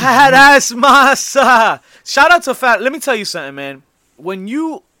 Fat ass massa. Shout out to Fat. Let me tell you something, man. When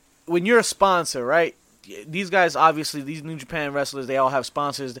you're a sponsor, right? These guys, obviously, these New Japan wrestlers, they all have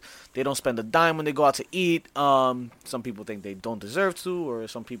sponsors. They don't spend a dime when they go out to eat. Some people think they don't deserve to, or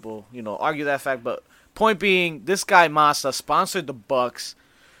some people, argue that fact. But point being, this guy Massa sponsored the Bucks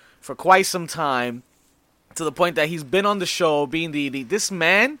for quite some time, to the point that he's been on the show being the elite. This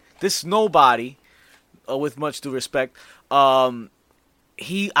man, this nobody, with much due respect,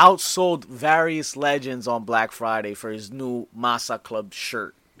 he outsold various legends on Black Friday for his new Massa Club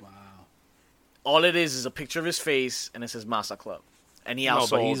shirt. All it is a picture of his face, and it says Massa Club. And he No, outsold.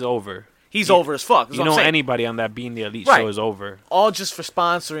 but he's over. He's over as fuck. That's You what I'm know, saying. anybody on that Being the Elite Right. show is over. All just for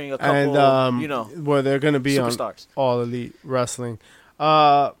sponsoring a couple, And where they're going to be on superstars. All Elite Wrestling.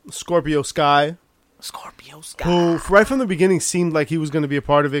 Scorpio Sky, Scorpio Sky. who right from the beginning seemed like he was going to be a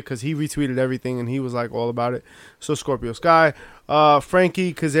part of it because he retweeted everything and he was like all about it. So Scorpio Sky,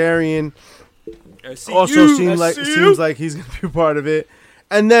 Frankie Kazarian also seems like he's going to be a part of it.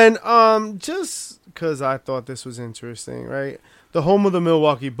 And then just because I thought this was interesting, right? The home of the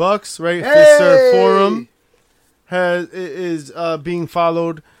Milwaukee Bucks, right? Fifth Serve Forum is being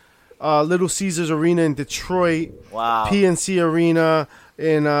followed. Little Caesars Arena in Detroit. Wow. PNC Arena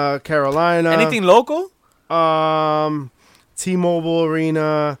in Carolina. Anything local? T-Mobile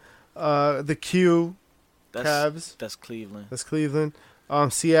Arena, the Q, Cavs. That's Cleveland. That's Cleveland.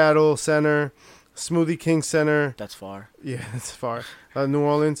 Seattle Center, Smoothie King Center. That's far. Yeah, that's far. New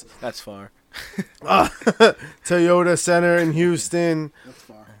Orleans. That's far. Toyota Center in Houston. That's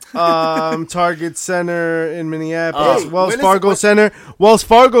far. Target Center in Minneapolis. Hey, Wells when is- Fargo when- Center. Wells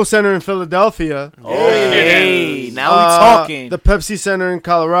Fargo Center in Philadelphia. Hey, now we talking. The Pepsi Center in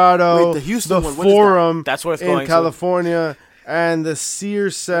Colorado. Wait, the Houston one, when is that? Forum That's worth in going to. California, and the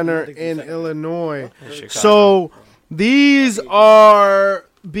Sears Center in Illinois. Chicago. So these are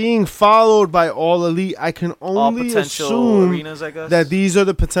being followed by All Elite. I can All only potential assume arenas, I guess. that these are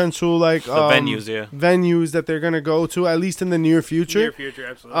the potential The venues, yeah. venues that they're gonna go to, at least in the near future. Near future,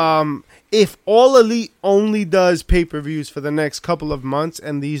 absolutely. If All Elite only does pay-per-views for the next couple of months,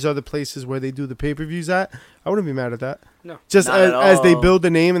 and these are the places where they do the pay-per-views at, I wouldn't be mad at that. No. Just Not at as they all. build the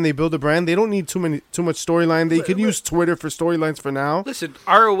name and they build the brand, they don't need too much storyline. They could use Twitter for storylines for now. Listen,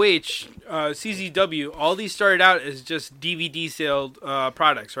 ROH, CZW, all these started out as just DVD sold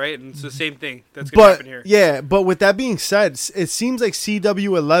products, right? And it's the same thing that's going to happen here. yeah, but with that being said, it seems like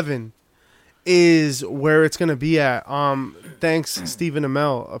CW11 is where it's gonna be at. Thanks Stephen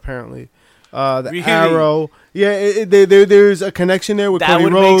Amell apparently. The Really? Arrow, yeah, there's a connection there with That Cody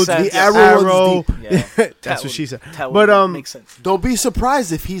would make Rhodes. sense. The Yes. Arrow, Yeah, that's what she said. That But would make sense. Don't be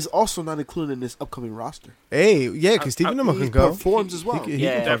surprised if he's also not included in this upcoming roster. hey, yeah, because Stephen Amell He can go. performs as well. He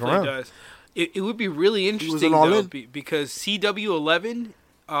Yeah. can fuck Definitely around. does. It would be really interesting, an all though, in. because CW11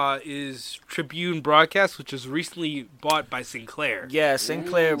 is Tribune Broadcast, which was recently bought by Sinclair. Yeah,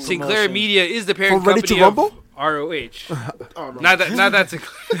 Sinclair. Sinclair Promotions. Media is the parent From Ready company to Rumble? of ROH. Oh, no. Not that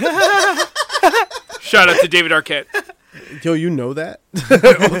Sinclair. Shout out to David Arquette. Yo, you know that off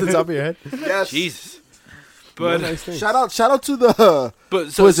the top of your head. Yes. Jesus. But Nice thing. Shout out to the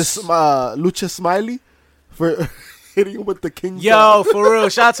but so is this Lucha Smiley for hitting him with the King. Yo, for real.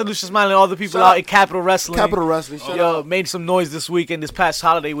 Shout out to Lucius Smiley and all the people Shout out out- in Capital Wrestling. Capital Wrestling. Shout Yo, out. made some noise this weekend, this past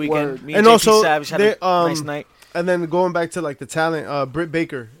holiday weekend. Word. Me and, And JP also, Savage had they, a nice night. And then going back to like the talent, Britt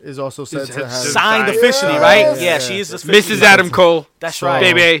Baker is also said Is to have. Signed signed. officially, Yeah. right? Yeah. Yeah, she is officially Mrs. Adam Cole. That's So- right.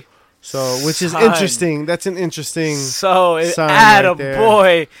 Baby. So, which is Son. interesting. That's an interesting. So, sign Adam, right there.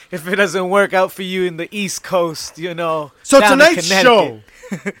 boy, if it doesn't work out for you in the East Coast, you know. So down in tonight's Connecticut.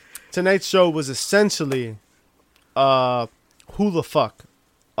 show, tonight's show was essentially, who the fuck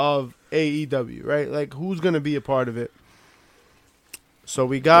of AEW, right? Like who's gonna be a part of it? So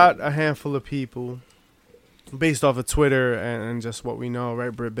we got a handful of people, based off of Twitter and just what we know,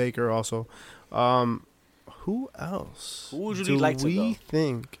 right? Britt Baker also. Who else? Who would you like to go?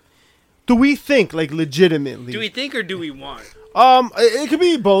 think? Do we think like legitimately? Do we think or do we want? It could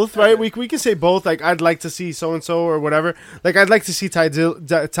be both, right? We can say both. Like, I'd like to see so and so or whatever. Like, I'd like to see Ty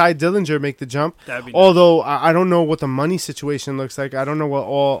Dillinger make the jump. That'd be Although I don't know what the money situation looks like. I don't know what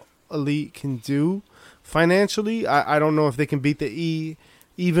All Elite can do financially. I don't know if they can beat the E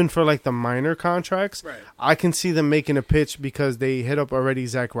even for like the minor contracts. Right. I can see them making a pitch because they hit up already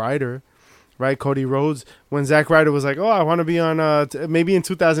Zack Ryder. Right, Cody Rhodes. When Zack Ryder was like, "Oh, I want to be on," maybe in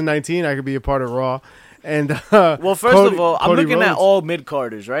 2019, I could be a part of Raw. And Well, first of all, I'm Cody looking at Rhodes. all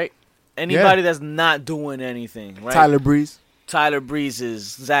mid-carders, right? Anybody that's not doing anything, right? Tyler Breeze. Tyler Breezes,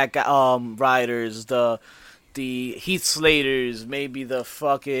 Zach Riders, the Heath Slaters, maybe the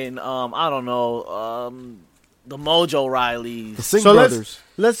fucking I don't know, the Mojo Rileys. The Singh So brothers.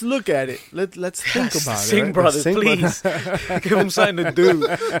 let's look at it. Let's think about it. Singh right? brothers, The Singh please brothers. give them something to do.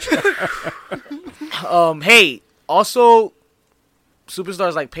 Hey, also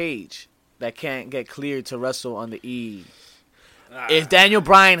superstars like Paige that can't get cleared to wrestle on the E. If Daniel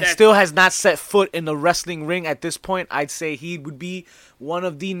Bryan that- still has not set foot in the wrestling ring at this point, I'd say he would be one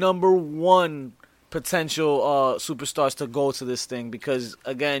of the number one potential superstars to go to this thing because,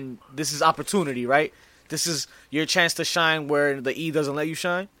 again, this is opportunity, right? This is your chance to shine where the E doesn't let you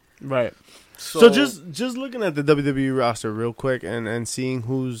shine. Right. So just looking at the WWE roster real quick and seeing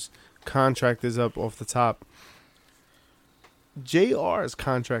whose contract is up off the top. JR's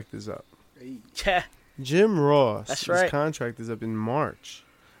contract is up. yeah, Jim Ross, That's his right. contract is up in March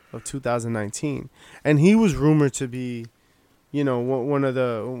of 2019, and he was rumored to be, you know, one of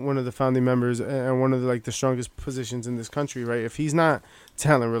the founding members and one of the strongest positions in this country, right? If he's not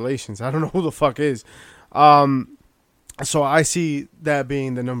talent relations, I don't know who the fuck is. So I see that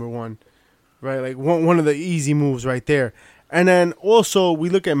being the number one, right? Like one of the easy moves right there. And then also we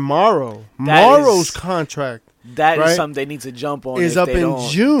look at Morrow. That Morrow's is- contract that is right, something they need to jump on. is if up they in don't.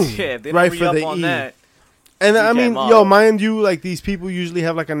 June, Yeah, if they don't right, re for up the on E. that. And I You mean, can't yo, model. mind you, like these people usually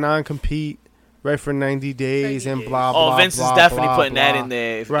have like a non-compete, right, for 90 days 90 and days. blah, Oh, blah, Vince blah, is definitely blah, putting that blah. in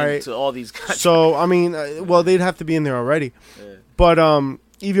there, Right. to all these guys. So, I mean, well, they'd have to be in there already. Yeah. But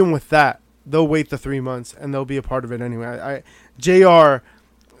even with that, they'll wait the 3 months and they'll be a part of it anyway. JR,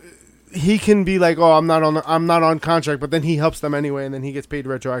 he can be like, oh, I'm not on contract, but then he helps them anyway, and then he gets paid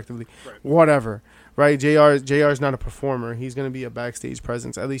retroactively. Right. Whatever. Right? JR's not a performer. He's gonna be a backstage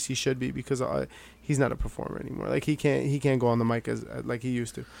presence. At least he should be because he's not a performer anymore. Like he can't go on the mic as like he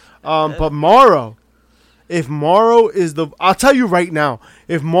used to. But Morrow, if Morrow is I'll tell you right now,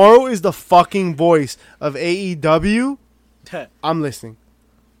 if Morrow is the fucking voice of AEW, I'm listening.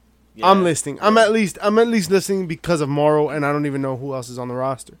 Yeah. I'm listening. I'm at least listening because of Morrow, and I don't even know who else is on the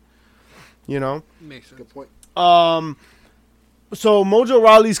roster. You know. Makes sense. Good point. So Mojo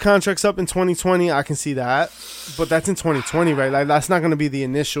Rawley's contract's up in 2020. I can see that, but that's in 2020, right? Like that's not going to be the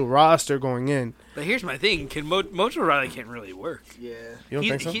initial roster going in. But here's my thing: can Mojo Riley can't really work? Yeah. You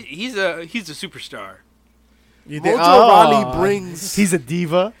don't think so? He's a superstar. You Mojo Oh, Rawley brings. He's a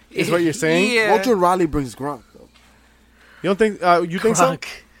diva, is what you're saying. Yeah. Mojo Rawley brings Gronk, though. You don't think? You think so? Gronk.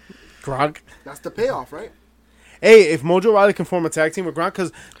 Gronk. That's the payoff, right? Hey, if Mojo Rawley can form a tag team with Gronk,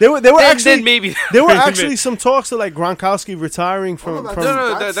 because they were Then actually maybe there were actually some talks of like Gronkowski retiring from. Oh, from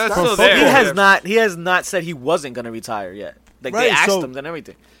No, that's from still football. there. He has not said he wasn't gonna retire yet. Like they Right, asked so- him and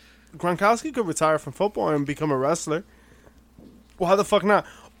everything. Gronkowski could retire from football and become a wrestler. Well, how the fuck not?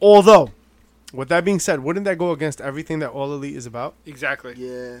 Although, with that being said, wouldn't that go against everything that All Elite is about? exactly.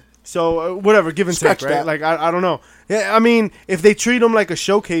 Yeah. So whatever, give and Scratch take, right? that. Like I don't know. Yeah, I mean, if they treat him like a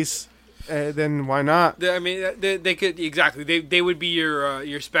showcase then why not? I mean, they could exactly. They would be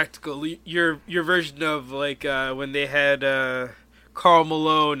your spectacle, your version of like when they had Karl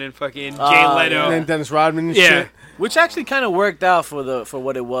Malone and fucking Jay Leno. And then Dennis Rodman and Yeah. shit. Which actually kind of worked out for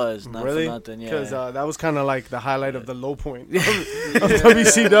what it was. Not Really? for nothing. Yeah. Because that was kind of like the highlight of the low point of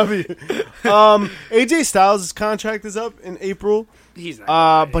WCW. AJ Styles' contract is up in April, He's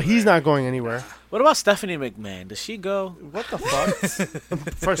not. but he's not going anywhere. What about Stephanie McMahon? Does she go? What the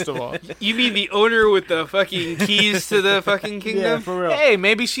fuck? First of all, You mean the owner with the fucking keys to the fucking yeah, kingdom? for real. Hey,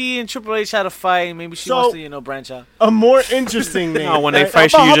 maybe she and Triple H had a fight. Maybe she So- wants to, branch out. A more interesting name. No, when they Uh,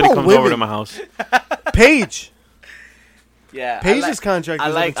 fight, she how usually about comes over women? to my house. Paige. Yeah, Paige's contract I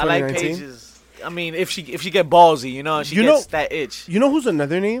is like up in I 2019. like Paige's. I mean, if she get ballsy, she You gets know- that itch. You know who's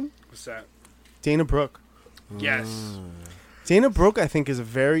another name? What's that? Dana Brooke. Yes. Dana Brooke, I think, is a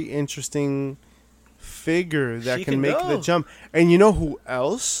very interesting figure that She can can make go. the jump. And you know who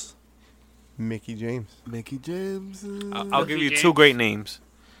else? Mickey James. Mickey James. I'll give you James. two great names: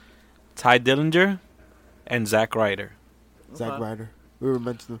 Ty Dillinger and Zack Ryder. Zack Okay. Ryder. We were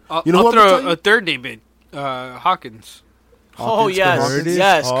mentioning. I'll, You know I'll who I'm gonna throw tell you? a third name in. Hawkins. Oh Hawkins, yes, Hawkins.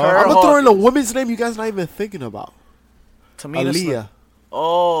 yes. Oh. Kurt I'm gonna throw in a Hawkins. woman's name you guys not even thinking about. Tamina Snuka. Aaliyah.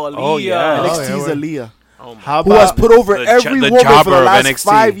 Oh, Aaliyah. Oh, yeah. Oh, NXT's yeah, we're- Aaliyah. Oh my! How Who has about put over the every the woman for jobber the of last NXT.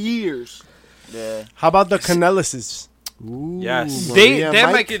 5 years. Yeah, how about the Canellises? Ooh, Yes. Maria Them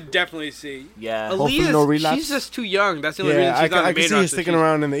I Mike. could definitely see. yeah. Hopefully Aaliyah's, no relapse. she's just too young. That's the only reason Yeah, she's not I on the can main see her roster. sticking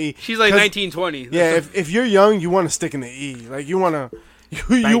around in the E. She's like 'Cause- 1920. Yeah, if you're young, you want to stick in the E. Like you want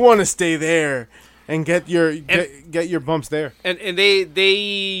to, you want to stay there and get your get your bumps there. and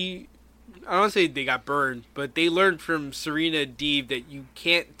they I don't want to say they got burned, but they learned from Serena Deeb that you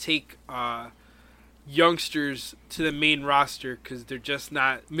can't take youngsters to the main roster because they're just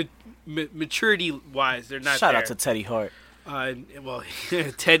not maturity wise. They're not. Shout there. out to Teddy Hart. Well,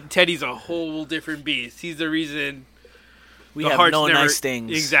 Teddy's a whole different beast. He's the reason We the have Harts no never, nice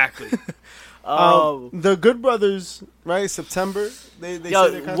things. Exactly. The Good Brothers, right? September. They say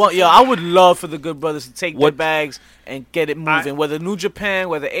their contract- I would love for the Good Brothers to take their What- bags and get it moving. Whether New Japan,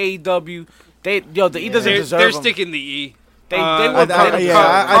 whether AEW, the E doesn't they're deserve them. sticking the E. They Uh, work I- hard.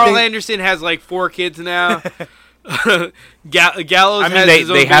 yeah, Carl think- Anderson has like 4 kids now. Gallows I mean, has they his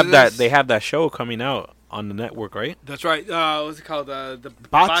own they have business. they have that show coming out on the network, right? That's right. What's it called? The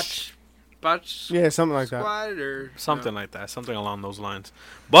Botch? Botch Yeah, something like that. Squad or Something like that, something along those lines.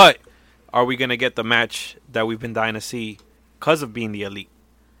 But are we gonna get the match that we've been dying to see because of being the Elite?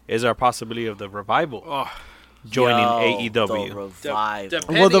 Is there a possibility of the Revival Oh, joining The AEW? Revival.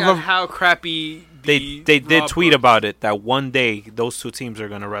 depending on how crappy They the did Raw tweet book- about it that one day those two teams are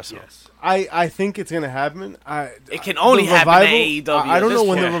gonna wrestle. Yes. I think it's gonna happen. It can only the happen Revival, at AEW. I don't at know this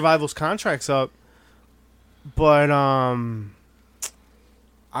when the point. Revival's contract's up, but I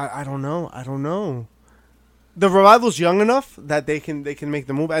don't know. I don't know. The Revival's young enough that they can make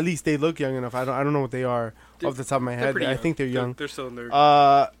the move. At least they look young enough. I don't know what they are off the top of my They're head. pretty I think they're young. They're still in their.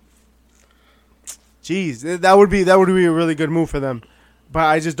 Jeez, that would be a really good move for them. But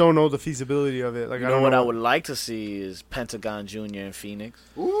I just don't know the feasibility of it. Like You I know don't what know I would like to see is Pentagon Jr. in Phoenix.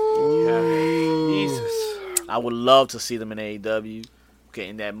 Jesus. I would love to see them in AEW,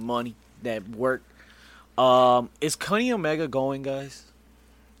 getting that money, that work. Is Kenny Omega going, guys?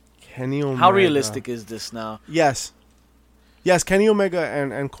 Kenny Omega. How realistic is this now? Yes. Yes, Kenny Omega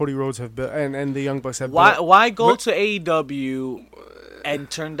and Cody Rhodes have built, and the Young Bucks have built. Why go to AEW and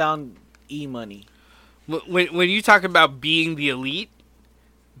turn down E-money? When you talk about being the Elite,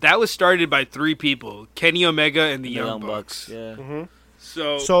 that was started by 3 people: Kenny Omega and the Young Bucks. Yeah. Mhm.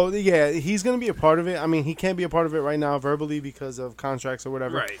 So, So yeah, he's gonna be a part of it. I mean, he can't be a part of it right now verbally because of contracts or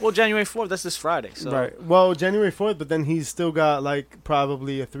whatever. right. Well, January 4th, that's this Friday. So. Right. Well, January 4th, but then he's still got like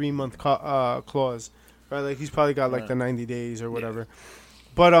probably a 3-month clause, right? Like he's probably got like Right. the 90 days or whatever.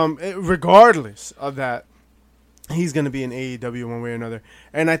 But regardless of that, he's gonna be in AEW one way or another,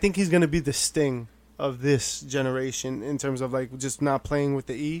 and I think he's gonna be the Sting of this generation in terms of like just not playing with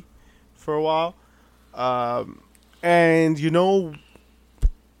the E for a while. And you know,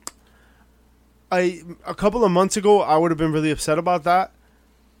 a couple of months ago I would have been really upset about that,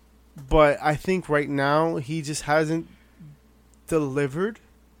 but I think right now he just hasn't delivered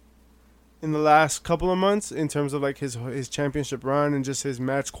in the last couple of months in terms of like his championship run and just his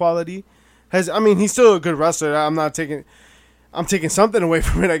match quality. He's still a good wrestler. I'm taking something away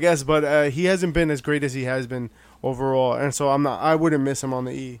from it, I guess, but he hasn't been as great as he has been overall, and so I wouldn't miss him on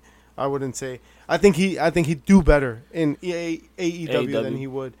the E. I wouldn't say. I think he'd do better in AEW than he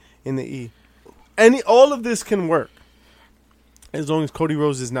would in the E. And all of this can work as long as Cody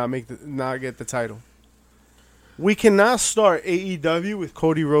Rhodes does not get the title. we cannot start AEW with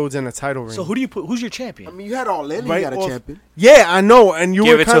Cody Rhodes in a title ring. So who do you put? Who's your I champion? mean, you had All In. Right You got a off- champion, Yeah, I know, and you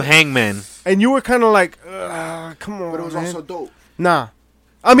Give were it to kind Hangman. and you were kind of like, come on, but it was man. also dope. Nah.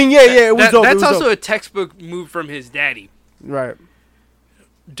 I mean, yeah, it was dope. That's it was also dope. a textbook move from his daddy. Right.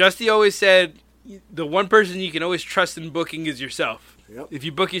 Dusty always said, the one person you can always trust in booking is yourself. Yep. If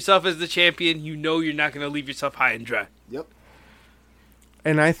you book yourself as the champion, you know you're not going to leave yourself high and dry. Yep.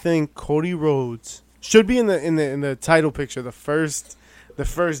 And I think Cody Rhodes should be in the title picture the first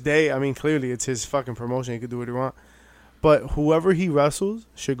day. I mean, clearly it's his fucking promotion. He could do what he want. But whoever he wrestles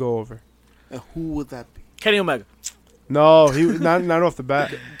should go over. And who would that be? Kenny Omega. No, he not off the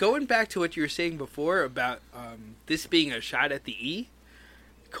bat. Going back to what you were saying before about this being a shot at the E,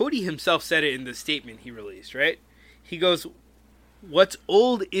 Cody himself said it in the statement he released, right? He goes, "What's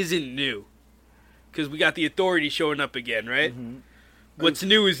old isn't new." Because we got the Authority showing up again, right? Mm-hmm. What's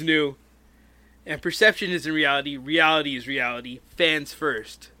new is new. And perception isn't reality. Reality is reality. Fans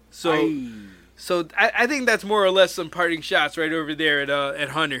first. So I think that's more or less some parting shots right over there at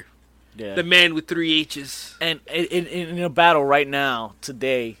Hunter. Yeah. The man with 3 H's. And in a battle right now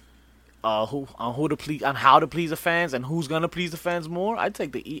today, who to please, on how to please the fans and who's gonna please the fans more, I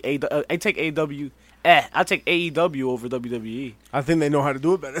take I take AEW over WWE. I think they know how to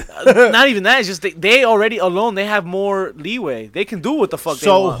do it better. Not even that. It's just they already alone. They have more leeway. They can do what the fuck they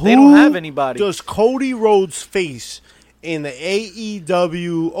So want. who They don't have anybody. does Cody Rhodes face in the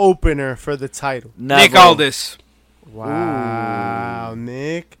AEW opener for the title? Nick Neville. Aldis. Wow,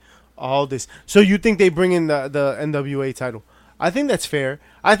 Nick Aldis. So you think they bring in the NWA title? I think that's fair.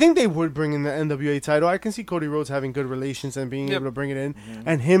 I think they would bring in the NWA title. I can see Cody Rhodes having good relations and being Yep. able to bring it in,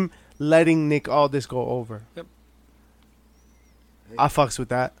 and him letting Nick Aldis go over. Yep. I fucks with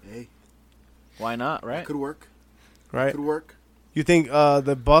that, Hey, Why not? Right? could work. right? Could work. You think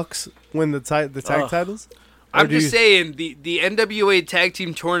the Bucks win the tag Ugh. titles? I'm Or do just you- saying, the NWA Tag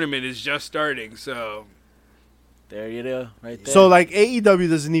Team Tournament is just starting, so... There you go. Right there. So like AEW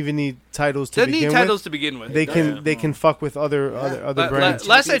doesn't even need titles to Doesn't begin need titles to begin with. with. They can fuck with other brands.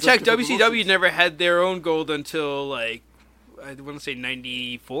 Last I Champions of checked, different WCW promotions. never had their own gold until, like, I want to say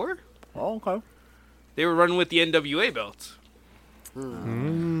 94? Oh, okay. They were running with the NWA belts.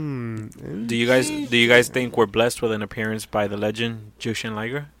 Do you guys think we're blessed with an appearance by the legend Jushin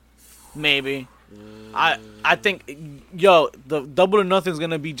Liger? Maybe. I think the Double or Nothing is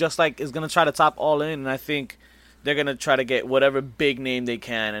gonna be just like is gonna try to top All In, and I think they're gonna try to get whatever big name they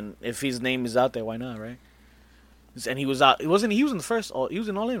can, and if his name is out there, why not, right? And he was out. He was in the first. He was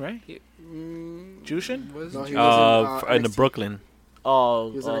in All In, right? Jushin? Was No, it? he was In the NXT. Brooklyn Oh,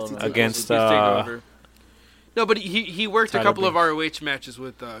 He was NXT takeover. against He was takeover. No, but he worked a Tyler couple of Breeze. ROH matches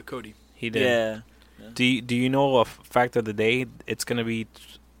with Cody. he did. yeah. Do you know a fact of the day? It's gonna be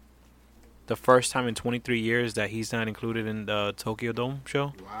the first time in 23 years that he's not included in the Tokyo Dome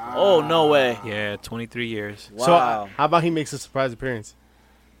show. Wow. Oh, no way. Yeah, 23 years. Wow. So how about he makes a surprise appearance?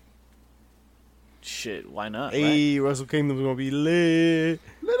 Shit, why not? Right? Hey, Wrestle Kingdom's gonna be lit.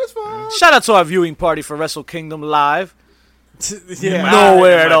 Let us fuck. Shout out to our viewing party for Wrestle Kingdom live. Yeah.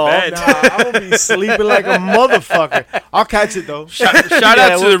 Nowhere in at my all. bed. Nah, I'm gonna be sleeping like a motherfucker. I'll catch it though. Shout Yeah,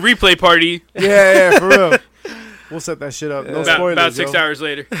 out to the replay party Yeah, for real. We'll set that shit up. No spoilers. about 6 yo. hours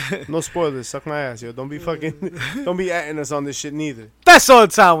later. No spoilers. Suck my ass, yo. Don't be fucking. Don't be atting us on this shit neither. That's all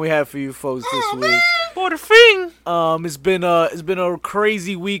the time we have for you folks this week. For the thing. It's been a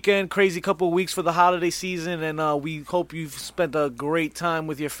crazy weekend, crazy couple of weeks for the holiday season, and we hope you've spent a great time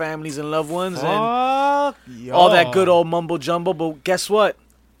with your families and loved ones and Fuck all that good old mumbo jumbo. But guess what?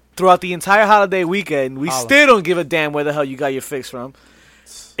 Throughout the entire holiday weekend, we Holla. still don't give a damn where the hell you got your fix from.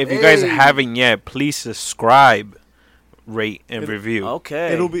 If you guys Hey. haven't yet, please subscribe, rate, and review.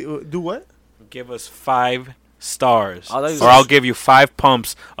 Okay. It'll be do what? Give us 5 stars, Oh, that is- or I'll give you 5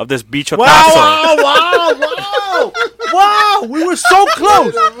 pumps of this bichotazo. Wow! Wow! We were so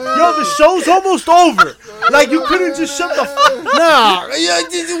close. Yo, the show's almost over. Like you couldn't just shut the. Nah. Yeah,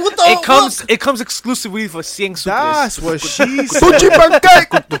 what the? It comes exclusively for Cien Supers. That's what she said. Sushi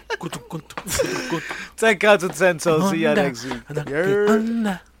pancake. 10 counts of 10 toes. See ya next week.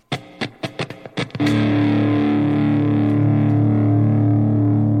 You're-